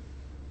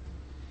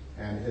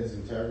 And his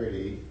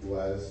integrity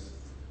was,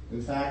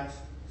 in fact,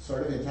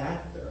 sort of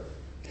intact there.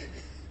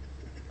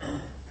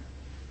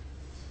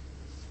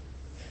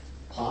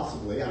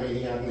 Possibly. I mean,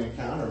 he had an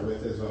encounter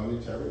with his own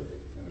integrity.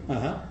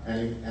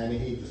 And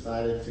he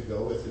decided to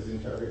go with his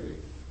integrity.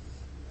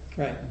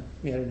 Right.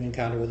 He had an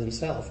encounter with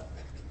himself.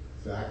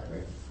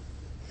 Exactly.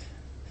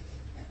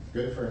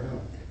 Good for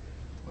him.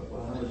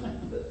 Well,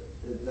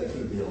 that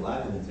could be a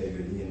lack of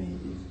integrity. I mean,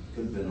 he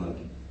could have been like,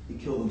 he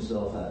killed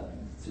himself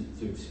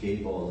to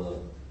escape all the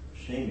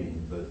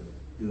shaming, but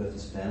he left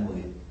his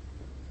family.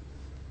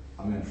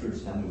 I mean, I'm sure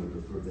his family would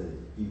prefer that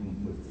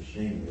even with the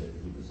shame that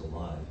he was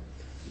alive.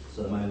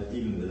 So it might have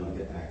even been like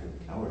an act of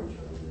cowardice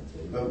rather than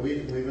integrity. But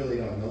we really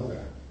don't know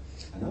that.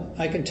 I know.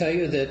 I can tell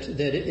you that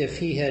if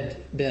he had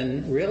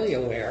been really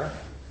aware,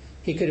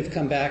 he could have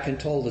come back and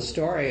told the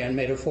story and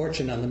made a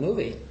fortune on the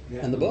movie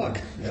and the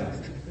book. Yeah.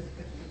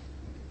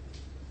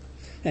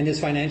 And his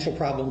financial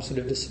problems would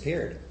have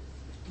disappeared.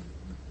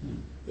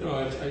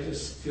 I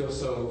just feel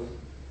so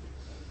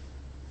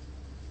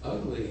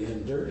ugly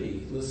and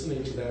dirty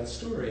listening to that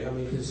story. I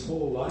mean, his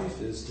whole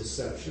life is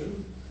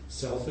deception,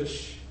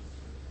 selfish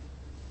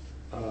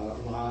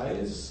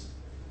lies.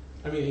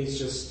 I mean, he's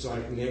just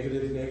like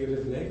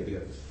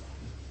negative.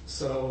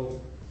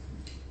 So,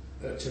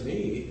 to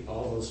me,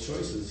 all those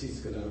choices, he's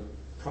going to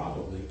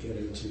probably get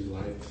into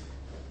like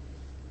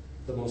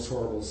the most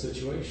horrible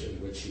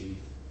situation, which he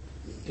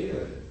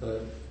did.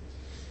 But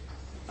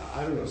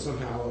I don't know,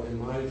 somehow, in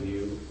my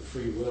view,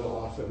 free will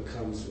often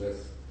comes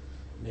with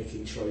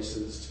making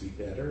choices to be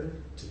better,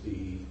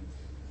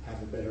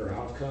 have a better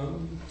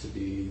outcome, to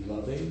be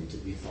loving, to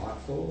be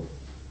thoughtful.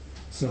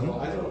 So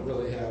I don't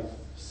really have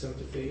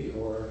sympathy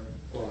or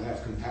I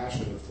have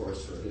compassion, of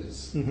course, for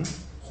his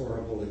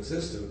horrible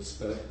existence,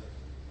 but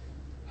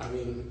I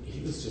mean,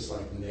 he was just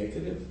like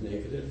negative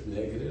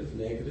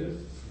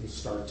from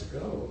start to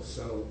go.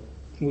 So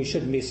We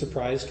shouldn't be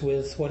surprised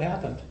with what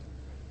happened.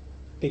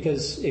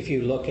 Because if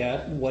you look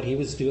at what he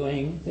was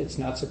doing, it's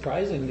not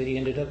surprising that he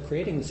ended up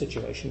creating the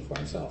situation for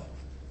himself.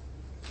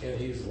 And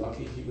he's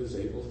lucky he was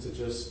able to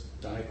just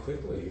die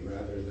quickly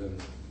rather than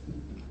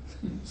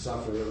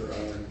suffer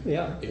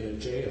in a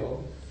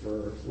jail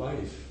for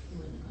life. He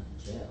wouldn't go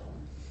to jail.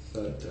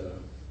 But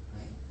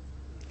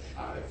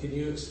can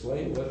you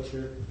explain what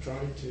you're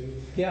trying to...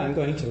 Yeah, I'm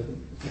going to.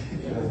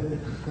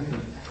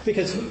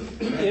 Because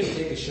if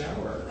take a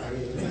shower. I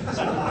mean,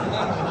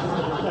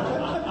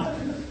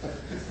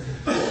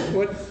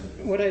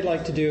 what I'd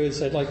like to do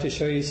is I'd like to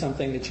show you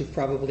something that you've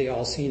probably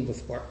all seen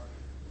before.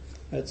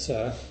 It's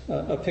a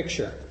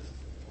picture.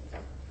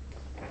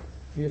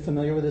 Are you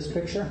familiar with this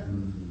picture?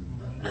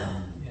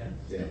 Yeah.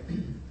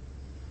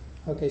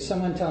 Okay,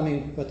 someone tell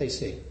me what they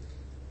see.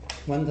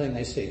 One thing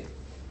they see.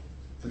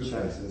 The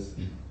choices.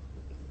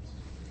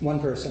 One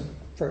person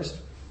first.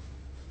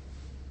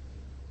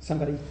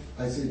 Somebody.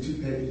 I see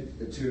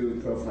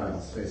two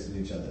profiles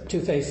facing each other.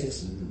 Two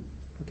faces.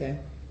 Okay.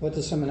 What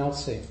does someone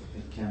else see?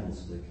 A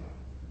candlestick.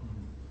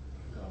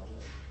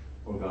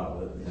 Or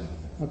goblet,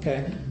 yeah.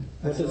 Okay.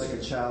 That's like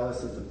a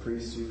chalice that the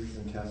priest uses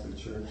in Catholic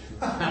Church.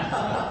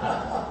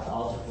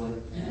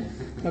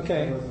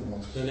 Okay.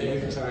 an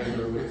egg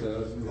timer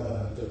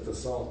with the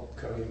salt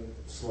coming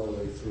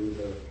slowly through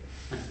the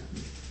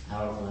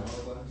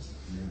Hourglass.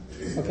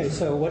 Okay,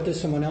 so what does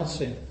someone else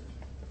see?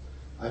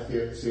 I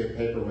see a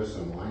paper with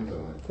some lines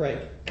on it. Great.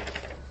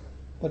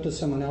 What does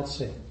someone else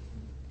see?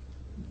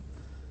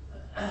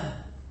 How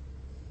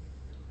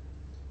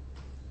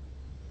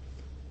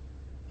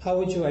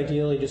would you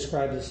ideally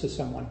describe this to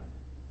someone?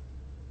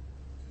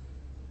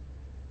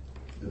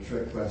 The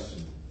trick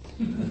question.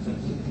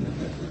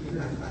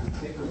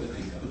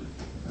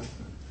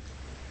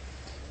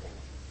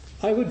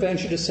 I would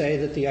venture to say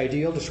that the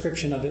ideal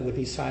description of it would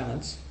be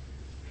silence.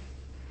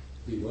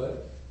 Be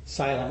what?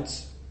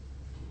 Silence.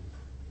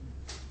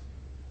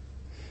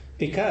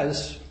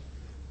 Because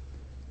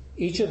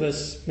each of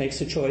us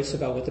makes a choice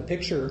about what the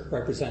picture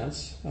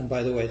represents, and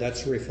by the way,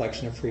 that's a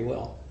reflection of free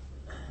will.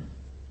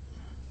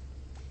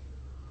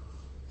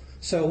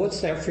 So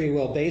what's that free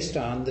will based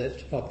on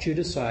that helped you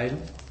decide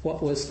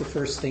what was the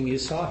first thing you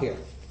saw here?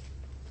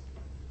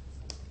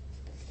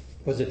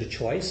 Was it a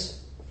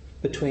choice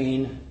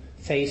between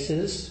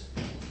faces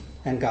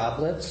and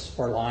goblets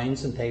or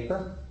lines and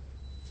paper?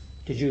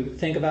 Did you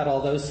think about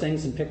all those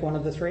things and pick one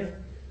of the three?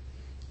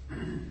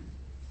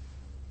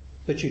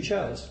 But you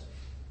chose.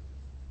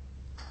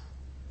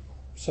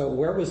 So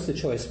where was the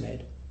choice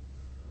made?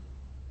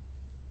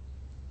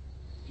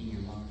 In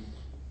your mind.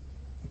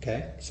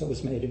 Okay, so it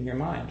was made in your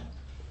mind.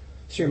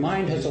 So your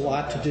mind has a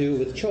lot to do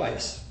with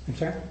choice. I'm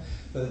sorry?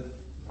 But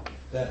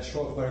that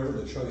choice, whatever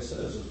the choice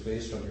is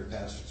based on your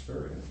past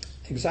experience.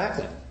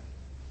 Exactly.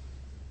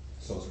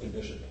 So it's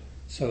conditioned.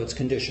 So it's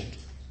conditioned.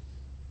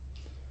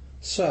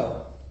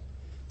 So,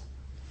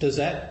 does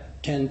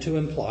that tend to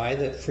imply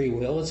that free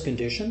will is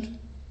conditioned?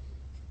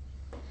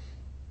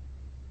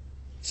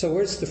 So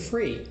where's the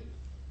free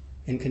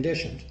in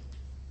conditioned?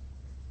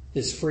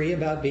 Is free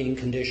about being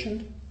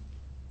conditioned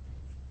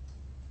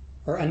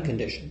or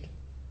unconditioned?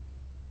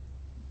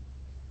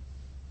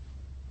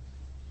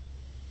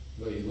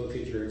 Well, you look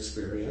at your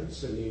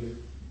experience and you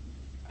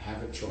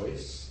have a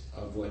choice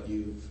of what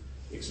you've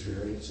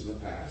experienced in the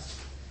past,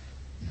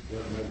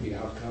 what might be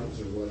outcomes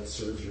or what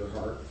serves your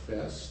heart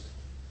best.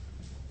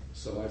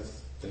 So I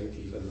think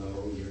even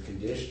though you're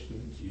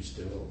conditioned, you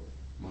still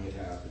might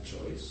have a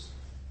choice.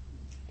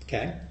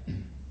 Okay.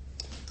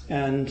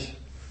 And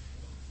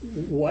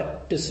what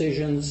are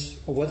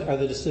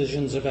the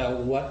decisions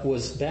about what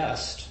was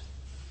best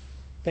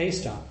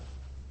based on?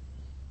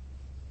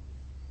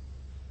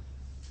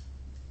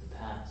 The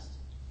past.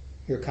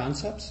 Your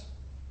concepts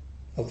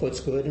of what's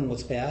good and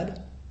what's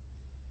bad?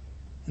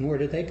 And where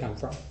did they come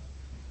from?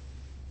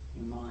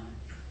 Your mind.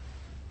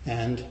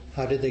 And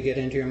how did they get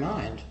into your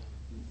mind?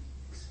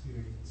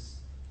 Experience.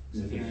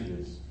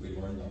 We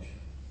learn those.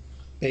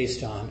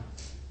 Based on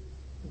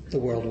the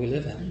world we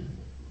live in.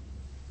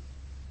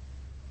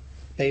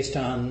 Based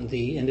on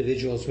the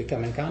individuals we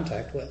come in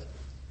contact with.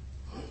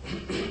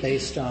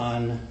 Based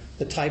on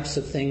the types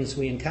of things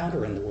we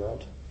encounter in the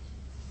world.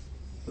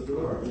 But there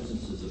are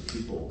instances of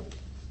people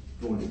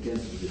going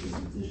against a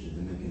different condition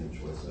and making a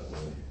choice that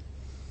way.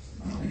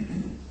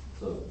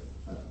 So,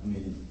 I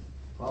mean...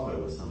 Probably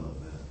with some of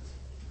that.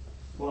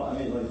 Well, I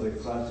mean,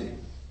 like classic,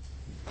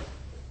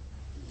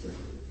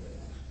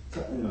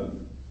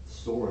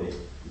 story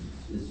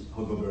is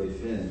Huckleberry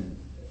Finn.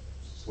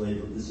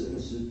 Slavery, this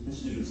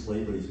institution of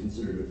slavery is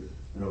considered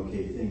an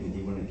okay thing, and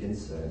he went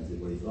against that and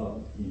did what he thought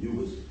he knew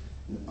was,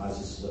 as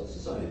a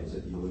society, was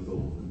an illegal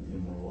and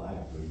immoral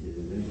act, but he did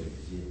it anyway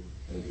because he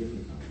had a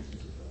different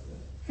consciousness about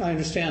that. I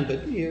understand,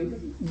 but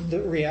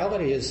the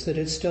reality is that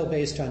it's still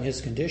based on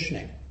his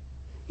conditioning.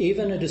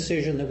 Even a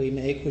decision that we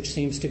make which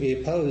seems to be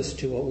opposed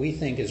to what we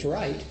think is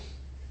right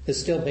is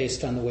still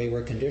based on the way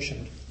we're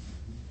conditioned.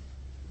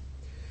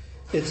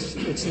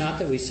 It's not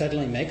that we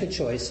suddenly make a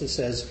choice that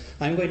says,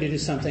 I'm going to do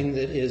something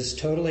that is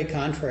totally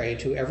contrary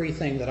to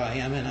everything that I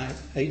am, and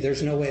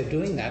there's no way of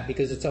doing that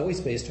because it's always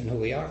based on who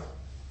we are,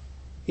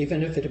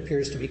 even if it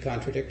appears to be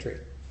contradictory.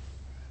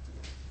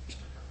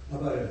 How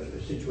about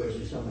a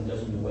situation someone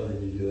doesn't know whether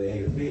to do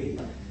A or B,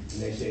 and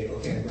they say,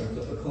 okay, I'm going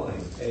to flip a coin.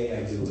 A,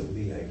 I do, and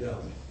B, I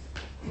don't.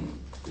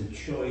 The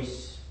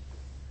choice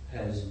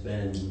has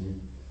been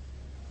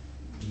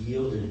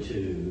yielded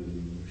to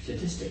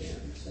statistics.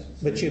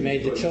 But you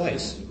made the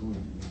choice.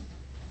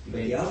 But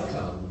the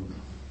outcome...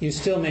 You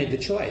still made the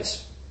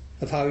choice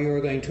of how you were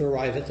going to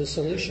arrive at the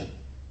solution.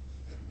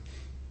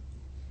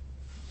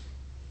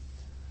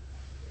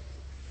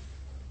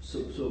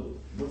 So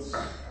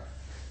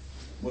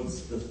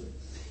what's the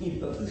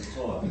theme of this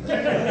talk?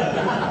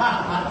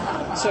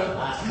 So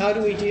how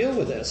do we deal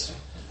with this?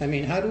 I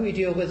mean, how do we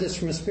deal with this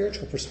from a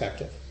spiritual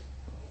perspective?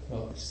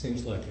 Well, it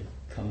seems like it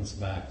comes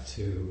back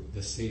to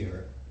the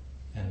seer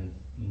and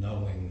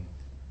knowing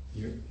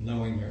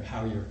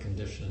how you're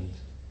conditioned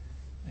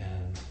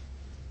and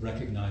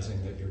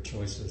recognizing that your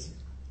choices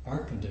are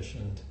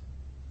conditioned,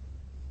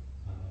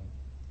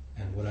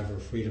 and whatever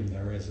freedom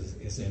there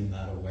is in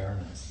that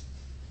awareness.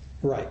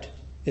 Right.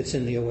 It's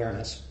in the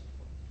awareness.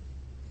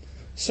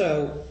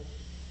 So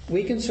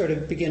we can sort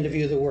of begin to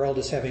view the world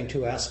as having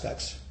two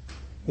aspects.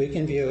 We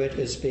can view it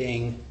as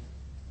being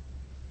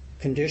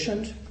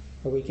conditioned,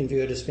 or we can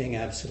view it as being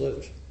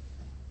absolute.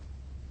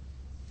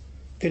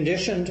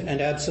 Conditioned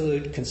and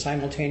absolute can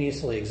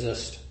simultaneously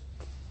exist.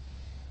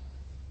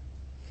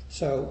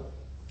 So,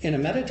 in a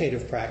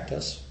meditative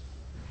practice,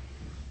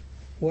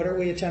 What are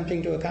we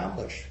attempting to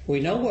accomplish? We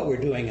know what we're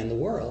doing in the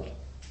world.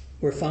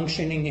 We're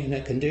functioning in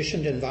a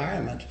conditioned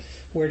environment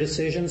where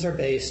decisions are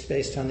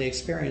based on the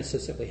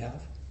experiences that we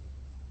have.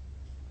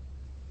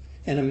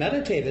 In a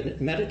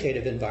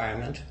meditative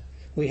environment,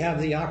 we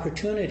have the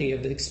opportunity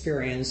of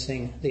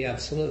experiencing the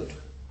absolute,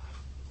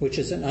 which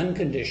is an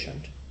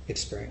unconditioned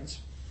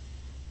experience.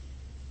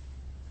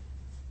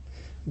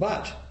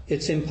 But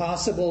it's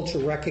impossible to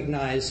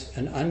recognize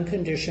an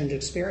unconditioned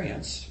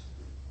experience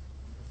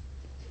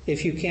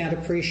if you can't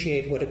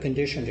appreciate what a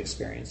conditioned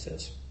experience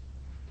is.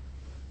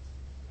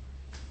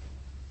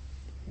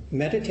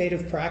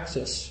 Meditative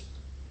practice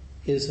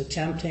is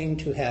attempting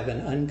to have an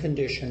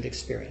unconditioned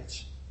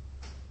experience.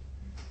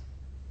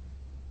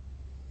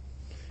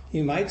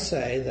 You might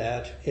say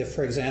that if,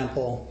 for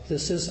example,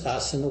 this is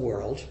us in the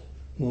world,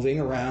 moving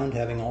around,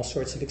 having all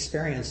sorts of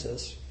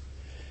experiences,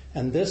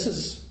 and this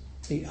is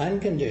the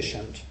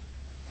unconditioned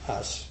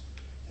us,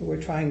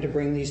 we're trying to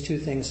bring these two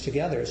things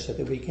together so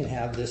that we can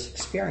have this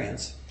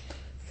experience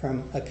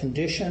from a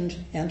conditioned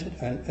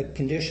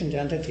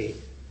entity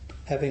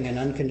having an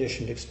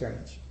unconditioned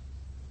experience.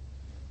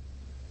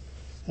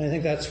 And I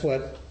think that's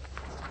what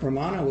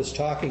Romano was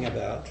talking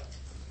about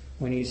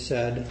when he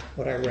said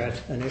what I read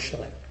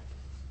initially.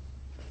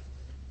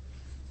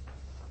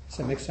 Does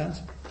that make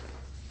sense?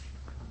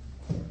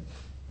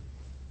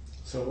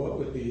 So what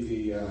would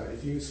be the,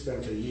 if you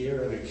spent a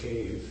year in a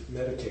cave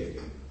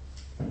meditating,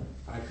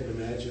 I could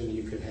imagine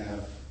you could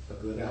have a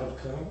good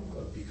outcome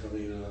of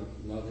becoming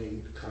a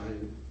loving,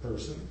 kind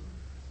person,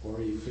 or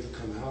you could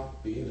come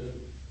out being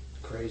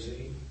a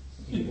crazy,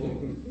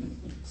 evil,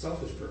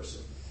 selfish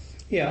person.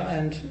 Yeah,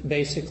 and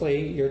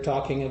basically you're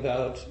talking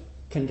about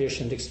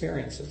conditioned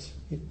experiences,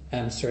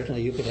 and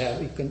certainly you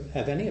can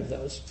have any of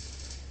those.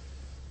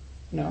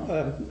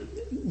 Now,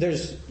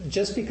 there's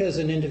just because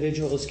an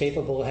individual is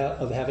capable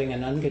of having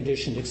an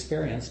unconditioned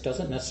experience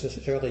doesn't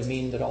necessarily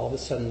mean that all of a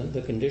sudden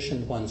the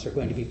conditioned ones are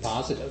going to be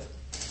positive.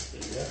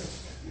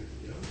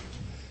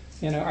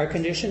 You know, our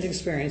conditioned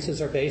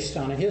experiences are based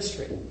on a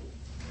history,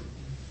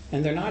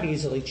 and they're not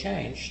easily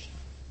changed.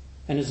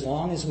 And as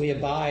long as we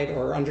abide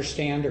or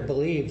understand or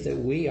believe that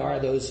we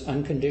are those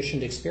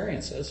unconditioned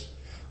experiences,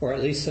 or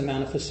at least the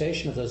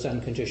manifestation of those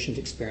unconditioned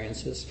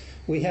experiences,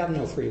 we have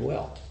no free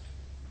will.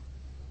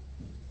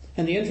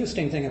 And the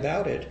interesting thing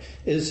about it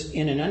is,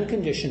 in an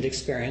unconditioned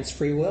experience,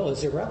 free will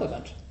is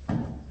irrelevant.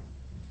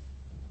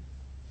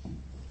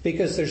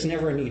 Because there's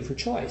never a need for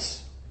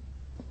choice.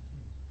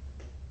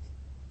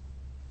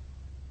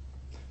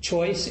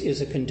 Choice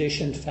is a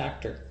conditioned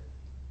factor.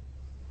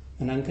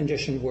 An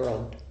unconditioned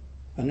world,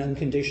 an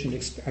unconditioned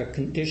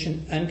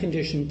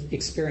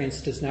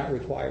experience does not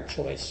require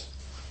choice.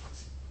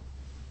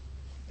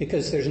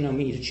 Because there's no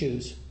me to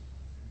choose.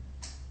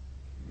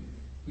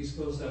 We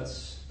suppose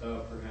that's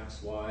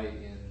perhaps why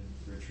in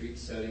retreat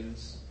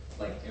settings,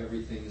 like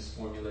everything is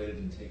formulated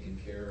and taken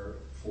care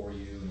for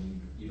you,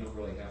 and you don't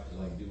really have to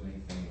like do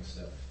anything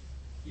except,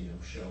 you know,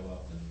 show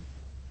up and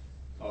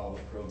follow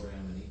the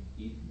program and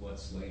eat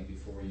what's laid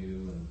before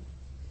you, and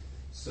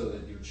so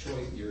that your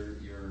choice,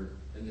 your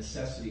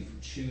necessity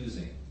for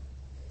choosing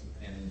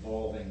and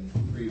involving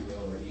free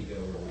will or ego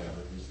or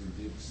whatever is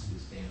reduced,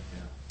 is damped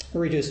down. A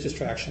reduced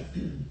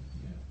distraction.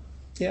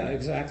 Yeah,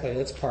 exactly.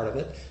 That's part of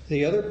it.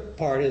 The other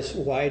part is,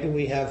 why do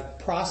we have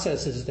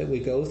processes that we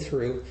go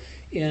through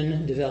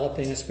in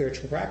developing a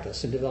spiritual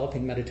practice, in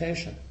developing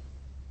meditation?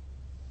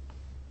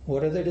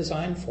 What are they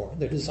designed for?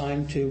 They're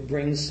designed to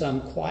bring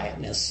some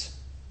quietness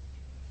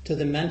to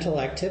the mental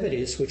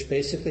activities which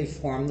basically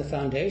form the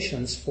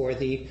foundations for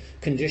the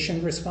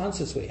conditioned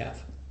responses we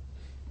have.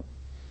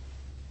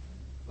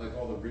 Like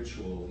all the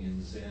ritual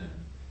in Zen,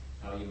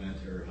 how you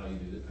enter, how you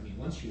do it. I mean,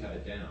 once you have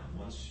it down,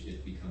 once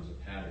it becomes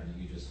a pattern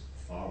and you just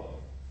follow,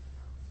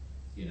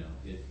 you know,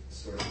 it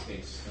sort of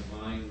takes the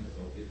mind,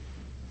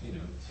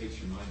 takes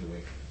your mind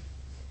away from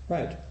it.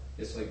 Right.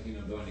 It's like, you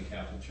know, going to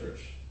Catholic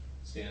Church.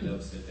 Stand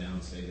up, sit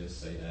down, say this,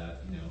 say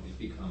that. You know, it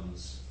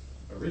becomes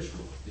a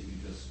ritual that you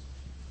just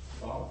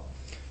follow.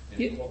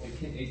 And it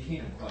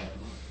can quiet the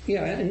mind.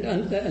 Yeah,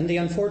 and the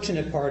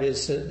unfortunate part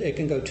is that it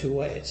can go two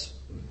ways.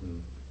 Mm-hmm.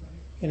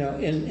 You know,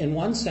 in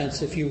one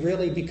sense, if you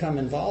really become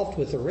involved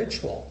with the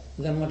ritual,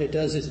 then what it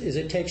does is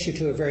it takes you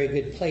to a very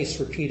good place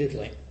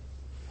repeatedly.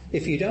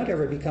 If you don't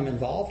ever become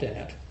involved in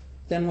it,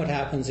 then what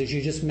happens is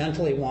you just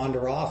mentally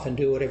wander off and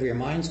do whatever your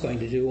mind's going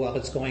to do while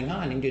it's going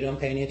on, and you don't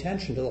pay any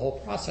attention to the whole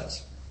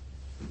process.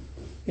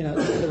 You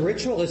know, the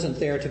ritual isn't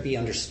there to be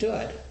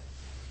understood.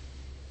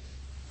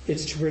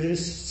 It's to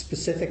produce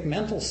specific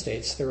mental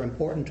states that are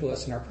important to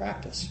us in our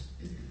practice.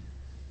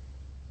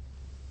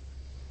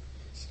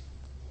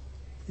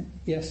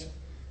 Yes?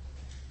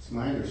 It's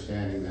my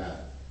understanding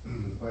that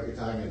what you're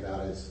talking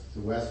about is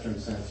the Western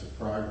sense of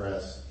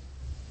progress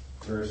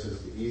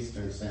versus the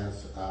Eastern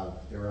sense of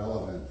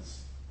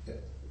irrelevance.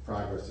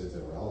 Progress is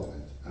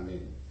irrelevant. I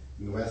mean,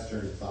 in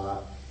Western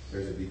thought,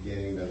 there's a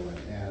beginning, middle,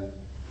 and end.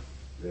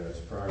 There's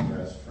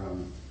progress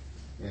from,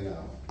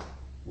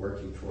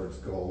 working towards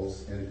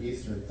goals. In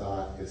Eastern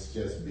thought, it's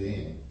just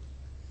being,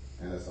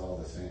 and it's all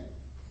the same.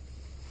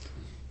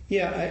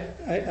 Yeah,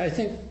 I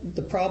think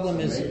the problem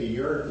is... Maybe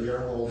your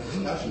whole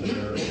discussion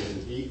here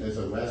is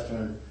a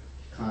Western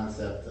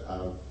concept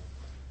of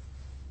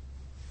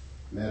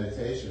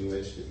meditation,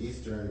 which the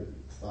Eastern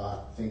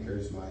thought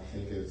thinkers might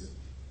think is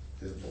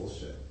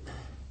bullshit.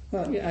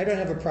 Well, yeah, I don't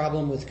have a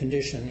problem with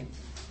conditioning.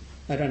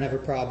 I don't have a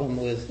problem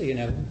with,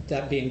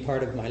 that being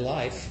part of my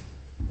life.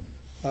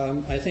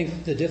 I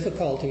think the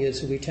difficulty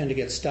is we tend to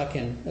get stuck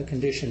in a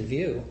conditioned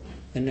view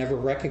and never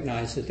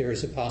recognize that there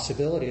is a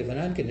possibility of an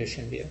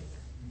unconditioned view.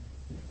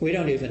 We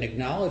don't even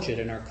acknowledge it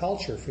in our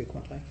culture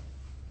frequently.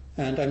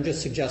 And I'm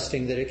just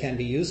suggesting that it can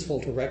be useful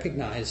to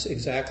recognize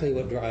exactly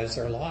what drives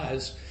our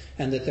lives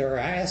and that there are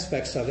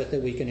aspects of it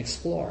that we can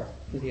explore,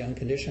 the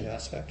unconditioned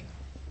aspect.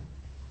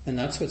 And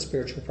that's what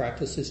spiritual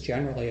practice is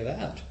generally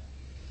about,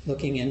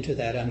 looking into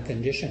that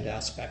unconditioned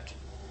aspect.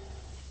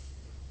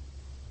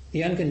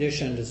 The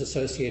unconditioned is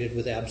associated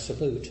with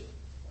absolute.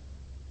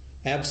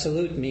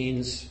 Absolute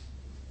means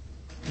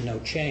no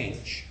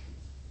change.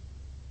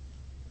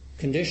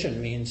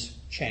 Conditioned means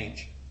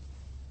change.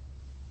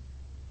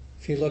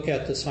 If you look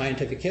at the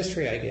scientific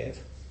history I gave,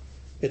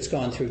 it's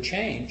gone through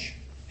change,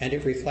 and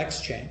it reflects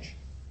change.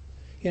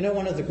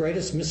 One of the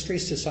greatest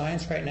mysteries to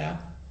science right now?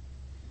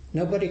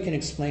 Nobody can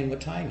explain what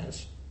time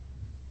is.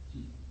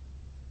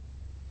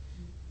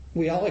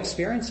 We all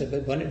experience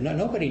it, but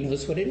nobody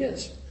knows what it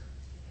is.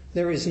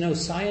 There is no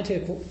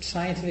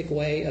scientific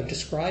way of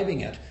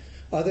describing it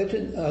other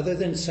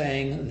than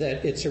saying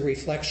that it's a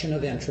reflection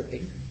of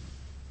entropy.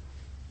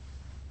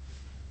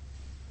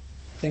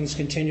 Things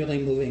continually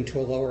moving to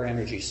a lower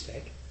energy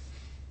state.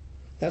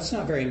 That's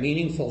not very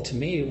meaningful to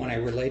me when I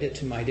relate it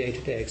to my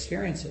day-to-day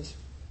experiences.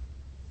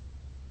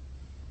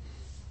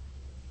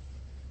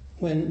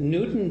 When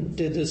Newton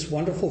did this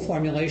wonderful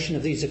formulation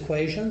of these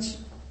equations,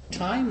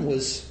 time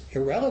was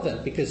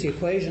irrelevant because the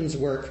equations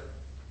work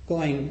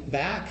going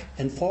back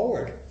and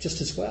forward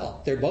just as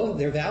well. They're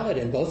valid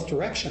in both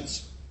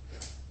directions.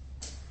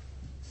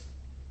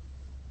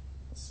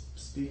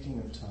 Speaking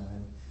of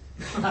time,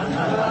 we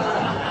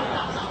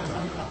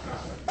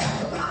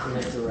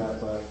have to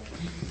wrap up.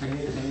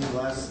 Any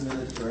last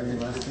minute or any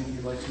last thing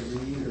you'd like to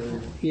read?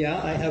 Or?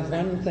 Yeah, I have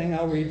one thing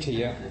I'll read to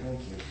you. Thank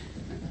you.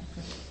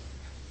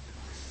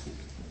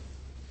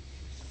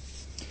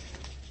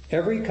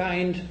 Every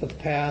kind of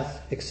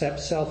path except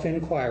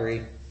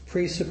self-inquiry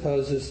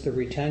presupposes the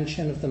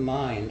retention of the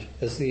mind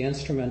as the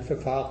instrument for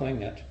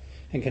following it,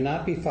 and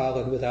cannot be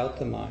followed without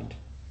the mind.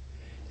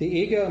 The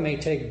ego may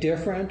take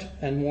different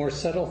and more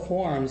subtle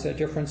forms at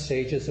different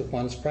stages of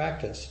one's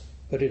practice,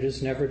 but it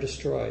is never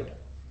destroyed.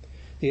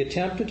 The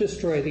attempt to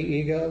destroy the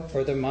ego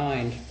or the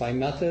mind by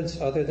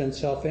methods other than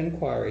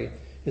self-inquiry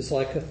is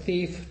like a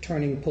thief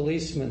turning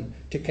policeman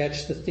to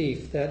catch the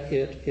thief that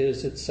it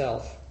is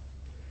itself.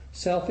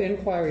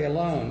 Self-inquiry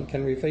alone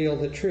can reveal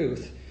the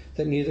truth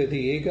that neither the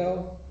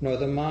ego nor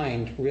the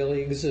mind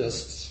really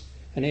exists,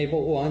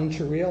 enable one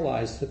to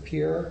realize the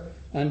pure,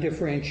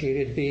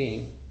 undifferentiated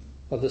being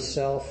of the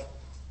self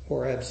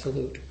or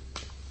absolute.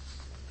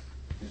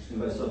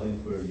 And by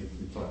self-inquiry,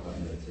 you talk about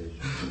meditation.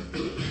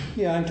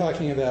 Yeah, I'm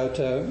talking about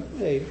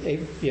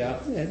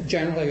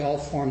generally all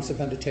forms of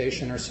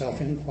meditation are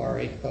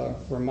self-inquiry.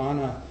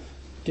 Ramana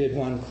did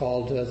one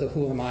called the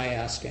Who Am I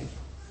Asking?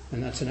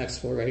 And that's an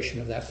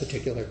exploration of that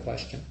particular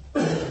question.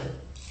 Well,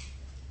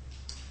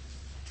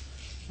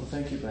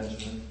 thank you,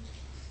 Benjamin.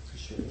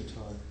 Appreciate the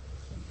talk.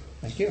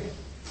 Thank you.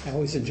 I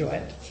always enjoy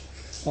it.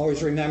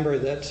 Always remember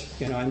that,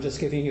 I'm just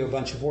giving you a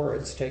bunch of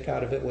words. Take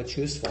out of it what's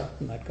useful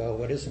and let go of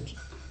what isn't.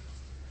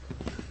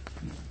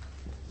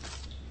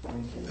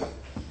 Thank you.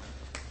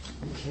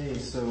 Okay,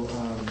 so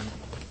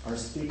our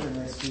speaker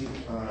next week,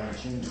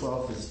 June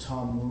 12th, is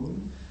Tom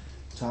Moon.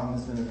 Tom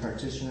has been a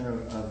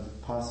practitioner of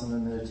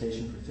Vipassana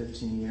meditation for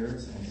 15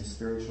 years, and his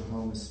spiritual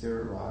home is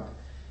Spirit Rock.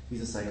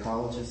 He's a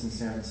psychologist in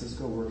San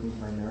Francisco, working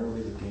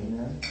primarily with gay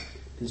men.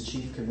 His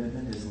chief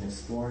commitment is in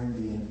exploring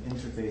the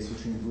interface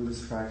between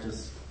Buddhist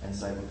practice and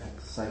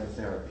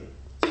psychotherapy.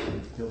 So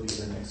he'll be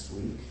there next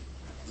week.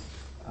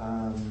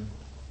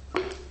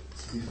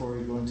 So before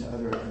we go into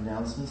other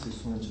announcements, I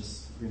just want to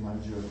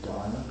remind you of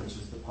Dana, which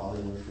is the Pali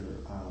word for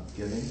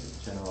giving,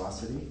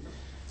 generosity.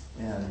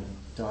 And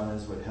Dana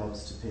is what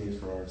helps to pay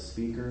for our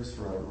speakers,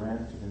 for our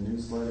rent, for the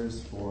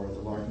newsletters, for the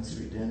Larkin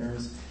Street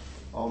dinners,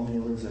 all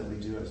mailers that we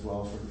do as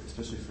well,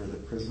 especially for the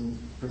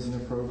prisoner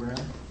program.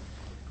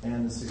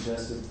 And the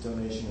suggested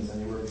donation is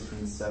anywhere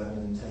between $7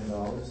 and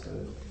 $10. So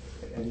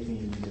anything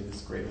you can give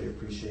is greatly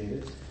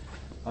appreciated.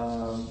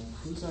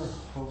 Who's our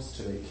host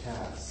today,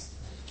 Cass?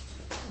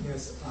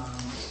 Yes,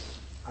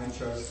 I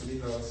chose to be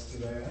host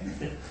today.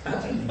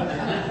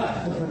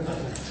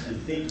 You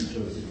think you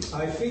chose to be?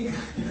 I think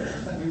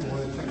we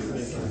wanted to.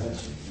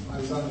 I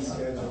was on the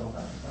schedule.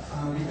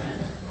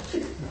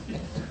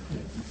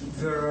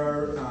 There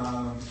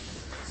are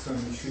some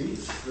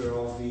treats. They're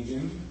all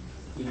vegan.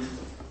 Eat,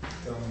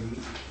 don't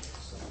eat.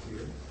 Stuff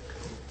here.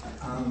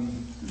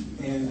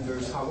 And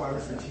there's hot water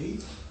for tea.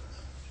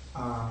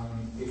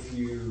 If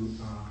you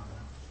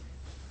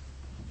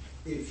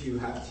if you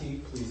have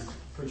tea, please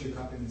put your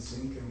cup in the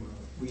sink, and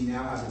we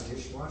now have a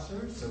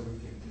dishwasher, so we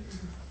can.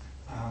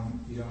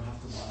 You don't have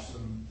to wash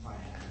them by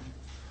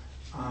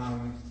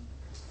hand.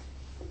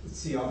 Let's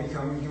see, I'll be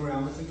coming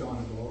around with the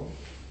Donegal,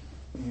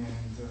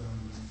 and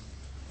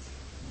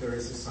there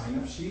is a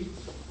sign-up sheet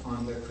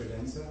on the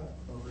credenza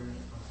over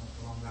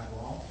along that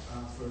wall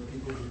for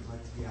people who'd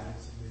like to be added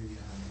to the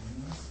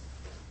mailing list.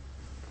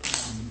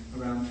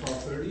 Around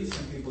 12:30,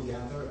 some people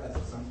gather at the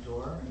front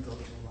door and go to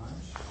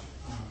lunch.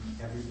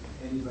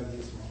 Anybody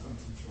is welcome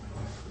to join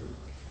that group.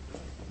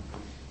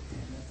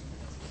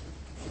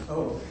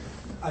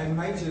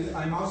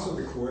 I'm also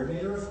the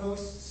coordinator of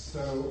hosts,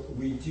 so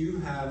we do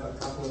have a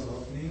couple of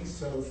openings.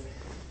 So if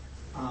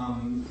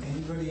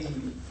anybody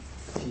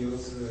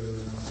feels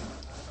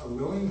a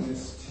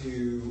willingness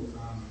to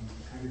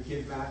kind of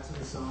give back to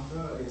the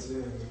Sangha, it's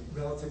a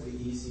relatively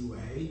easy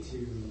way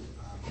to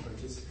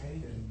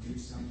participate and do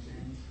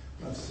something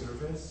of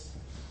service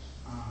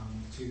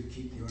to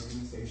keep the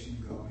organization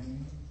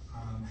going.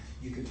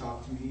 You could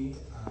talk to me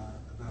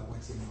about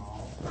what's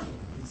involved.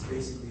 It's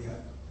basically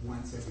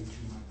once every 2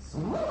 months.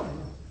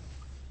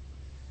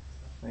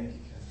 Thank you,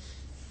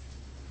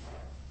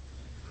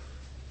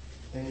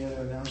 Ken. Any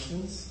other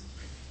announcements?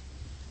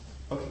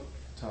 Okay,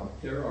 Tom.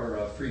 There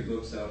are free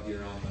books out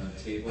here on the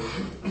table.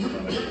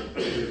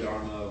 Pure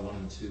Dharma 1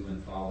 and 2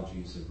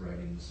 anthologies of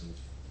writings of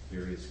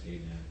various gay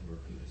men who are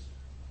Buddhist.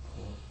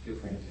 Feel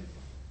free to take them.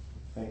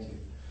 Thank you.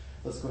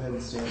 Let's go ahead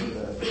and stand for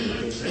the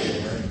invocation of the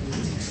Word.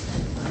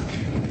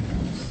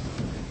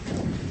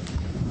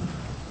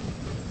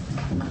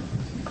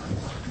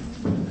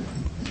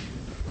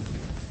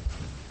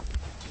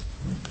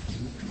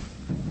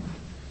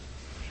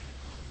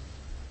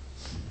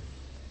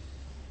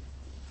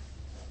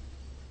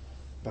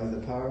 By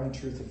the power and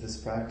truth of this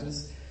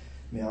practice,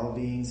 may all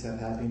beings have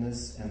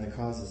happiness and the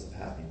causes of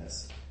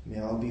happiness. May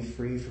all be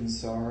free from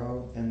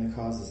sorrow and the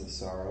causes of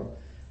sorrow.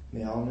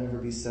 May all never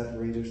be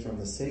separated from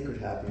the sacred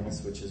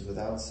happiness which is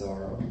without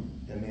sorrow,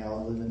 and may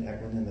all live in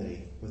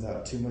equanimity,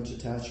 without too much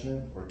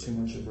attachment or too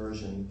much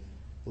aversion,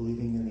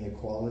 believing in the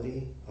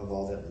equality of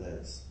all that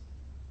lives.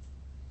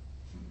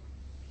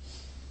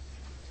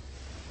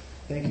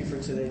 Thank you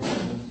for today,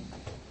 gentlemen.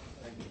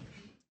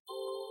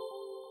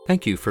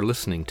 Thank you for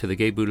listening to the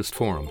Gay Buddhist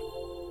Forum.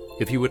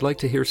 If you would like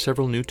to hear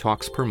several new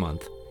talks per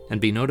month and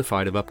be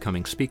notified of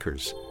upcoming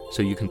speakers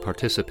so you can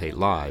participate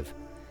live,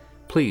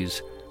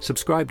 please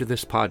subscribe to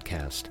this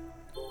podcast,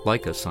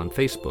 like us on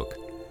Facebook,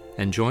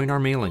 and join our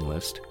mailing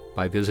list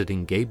by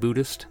visiting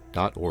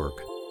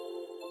gaybuddhist.org.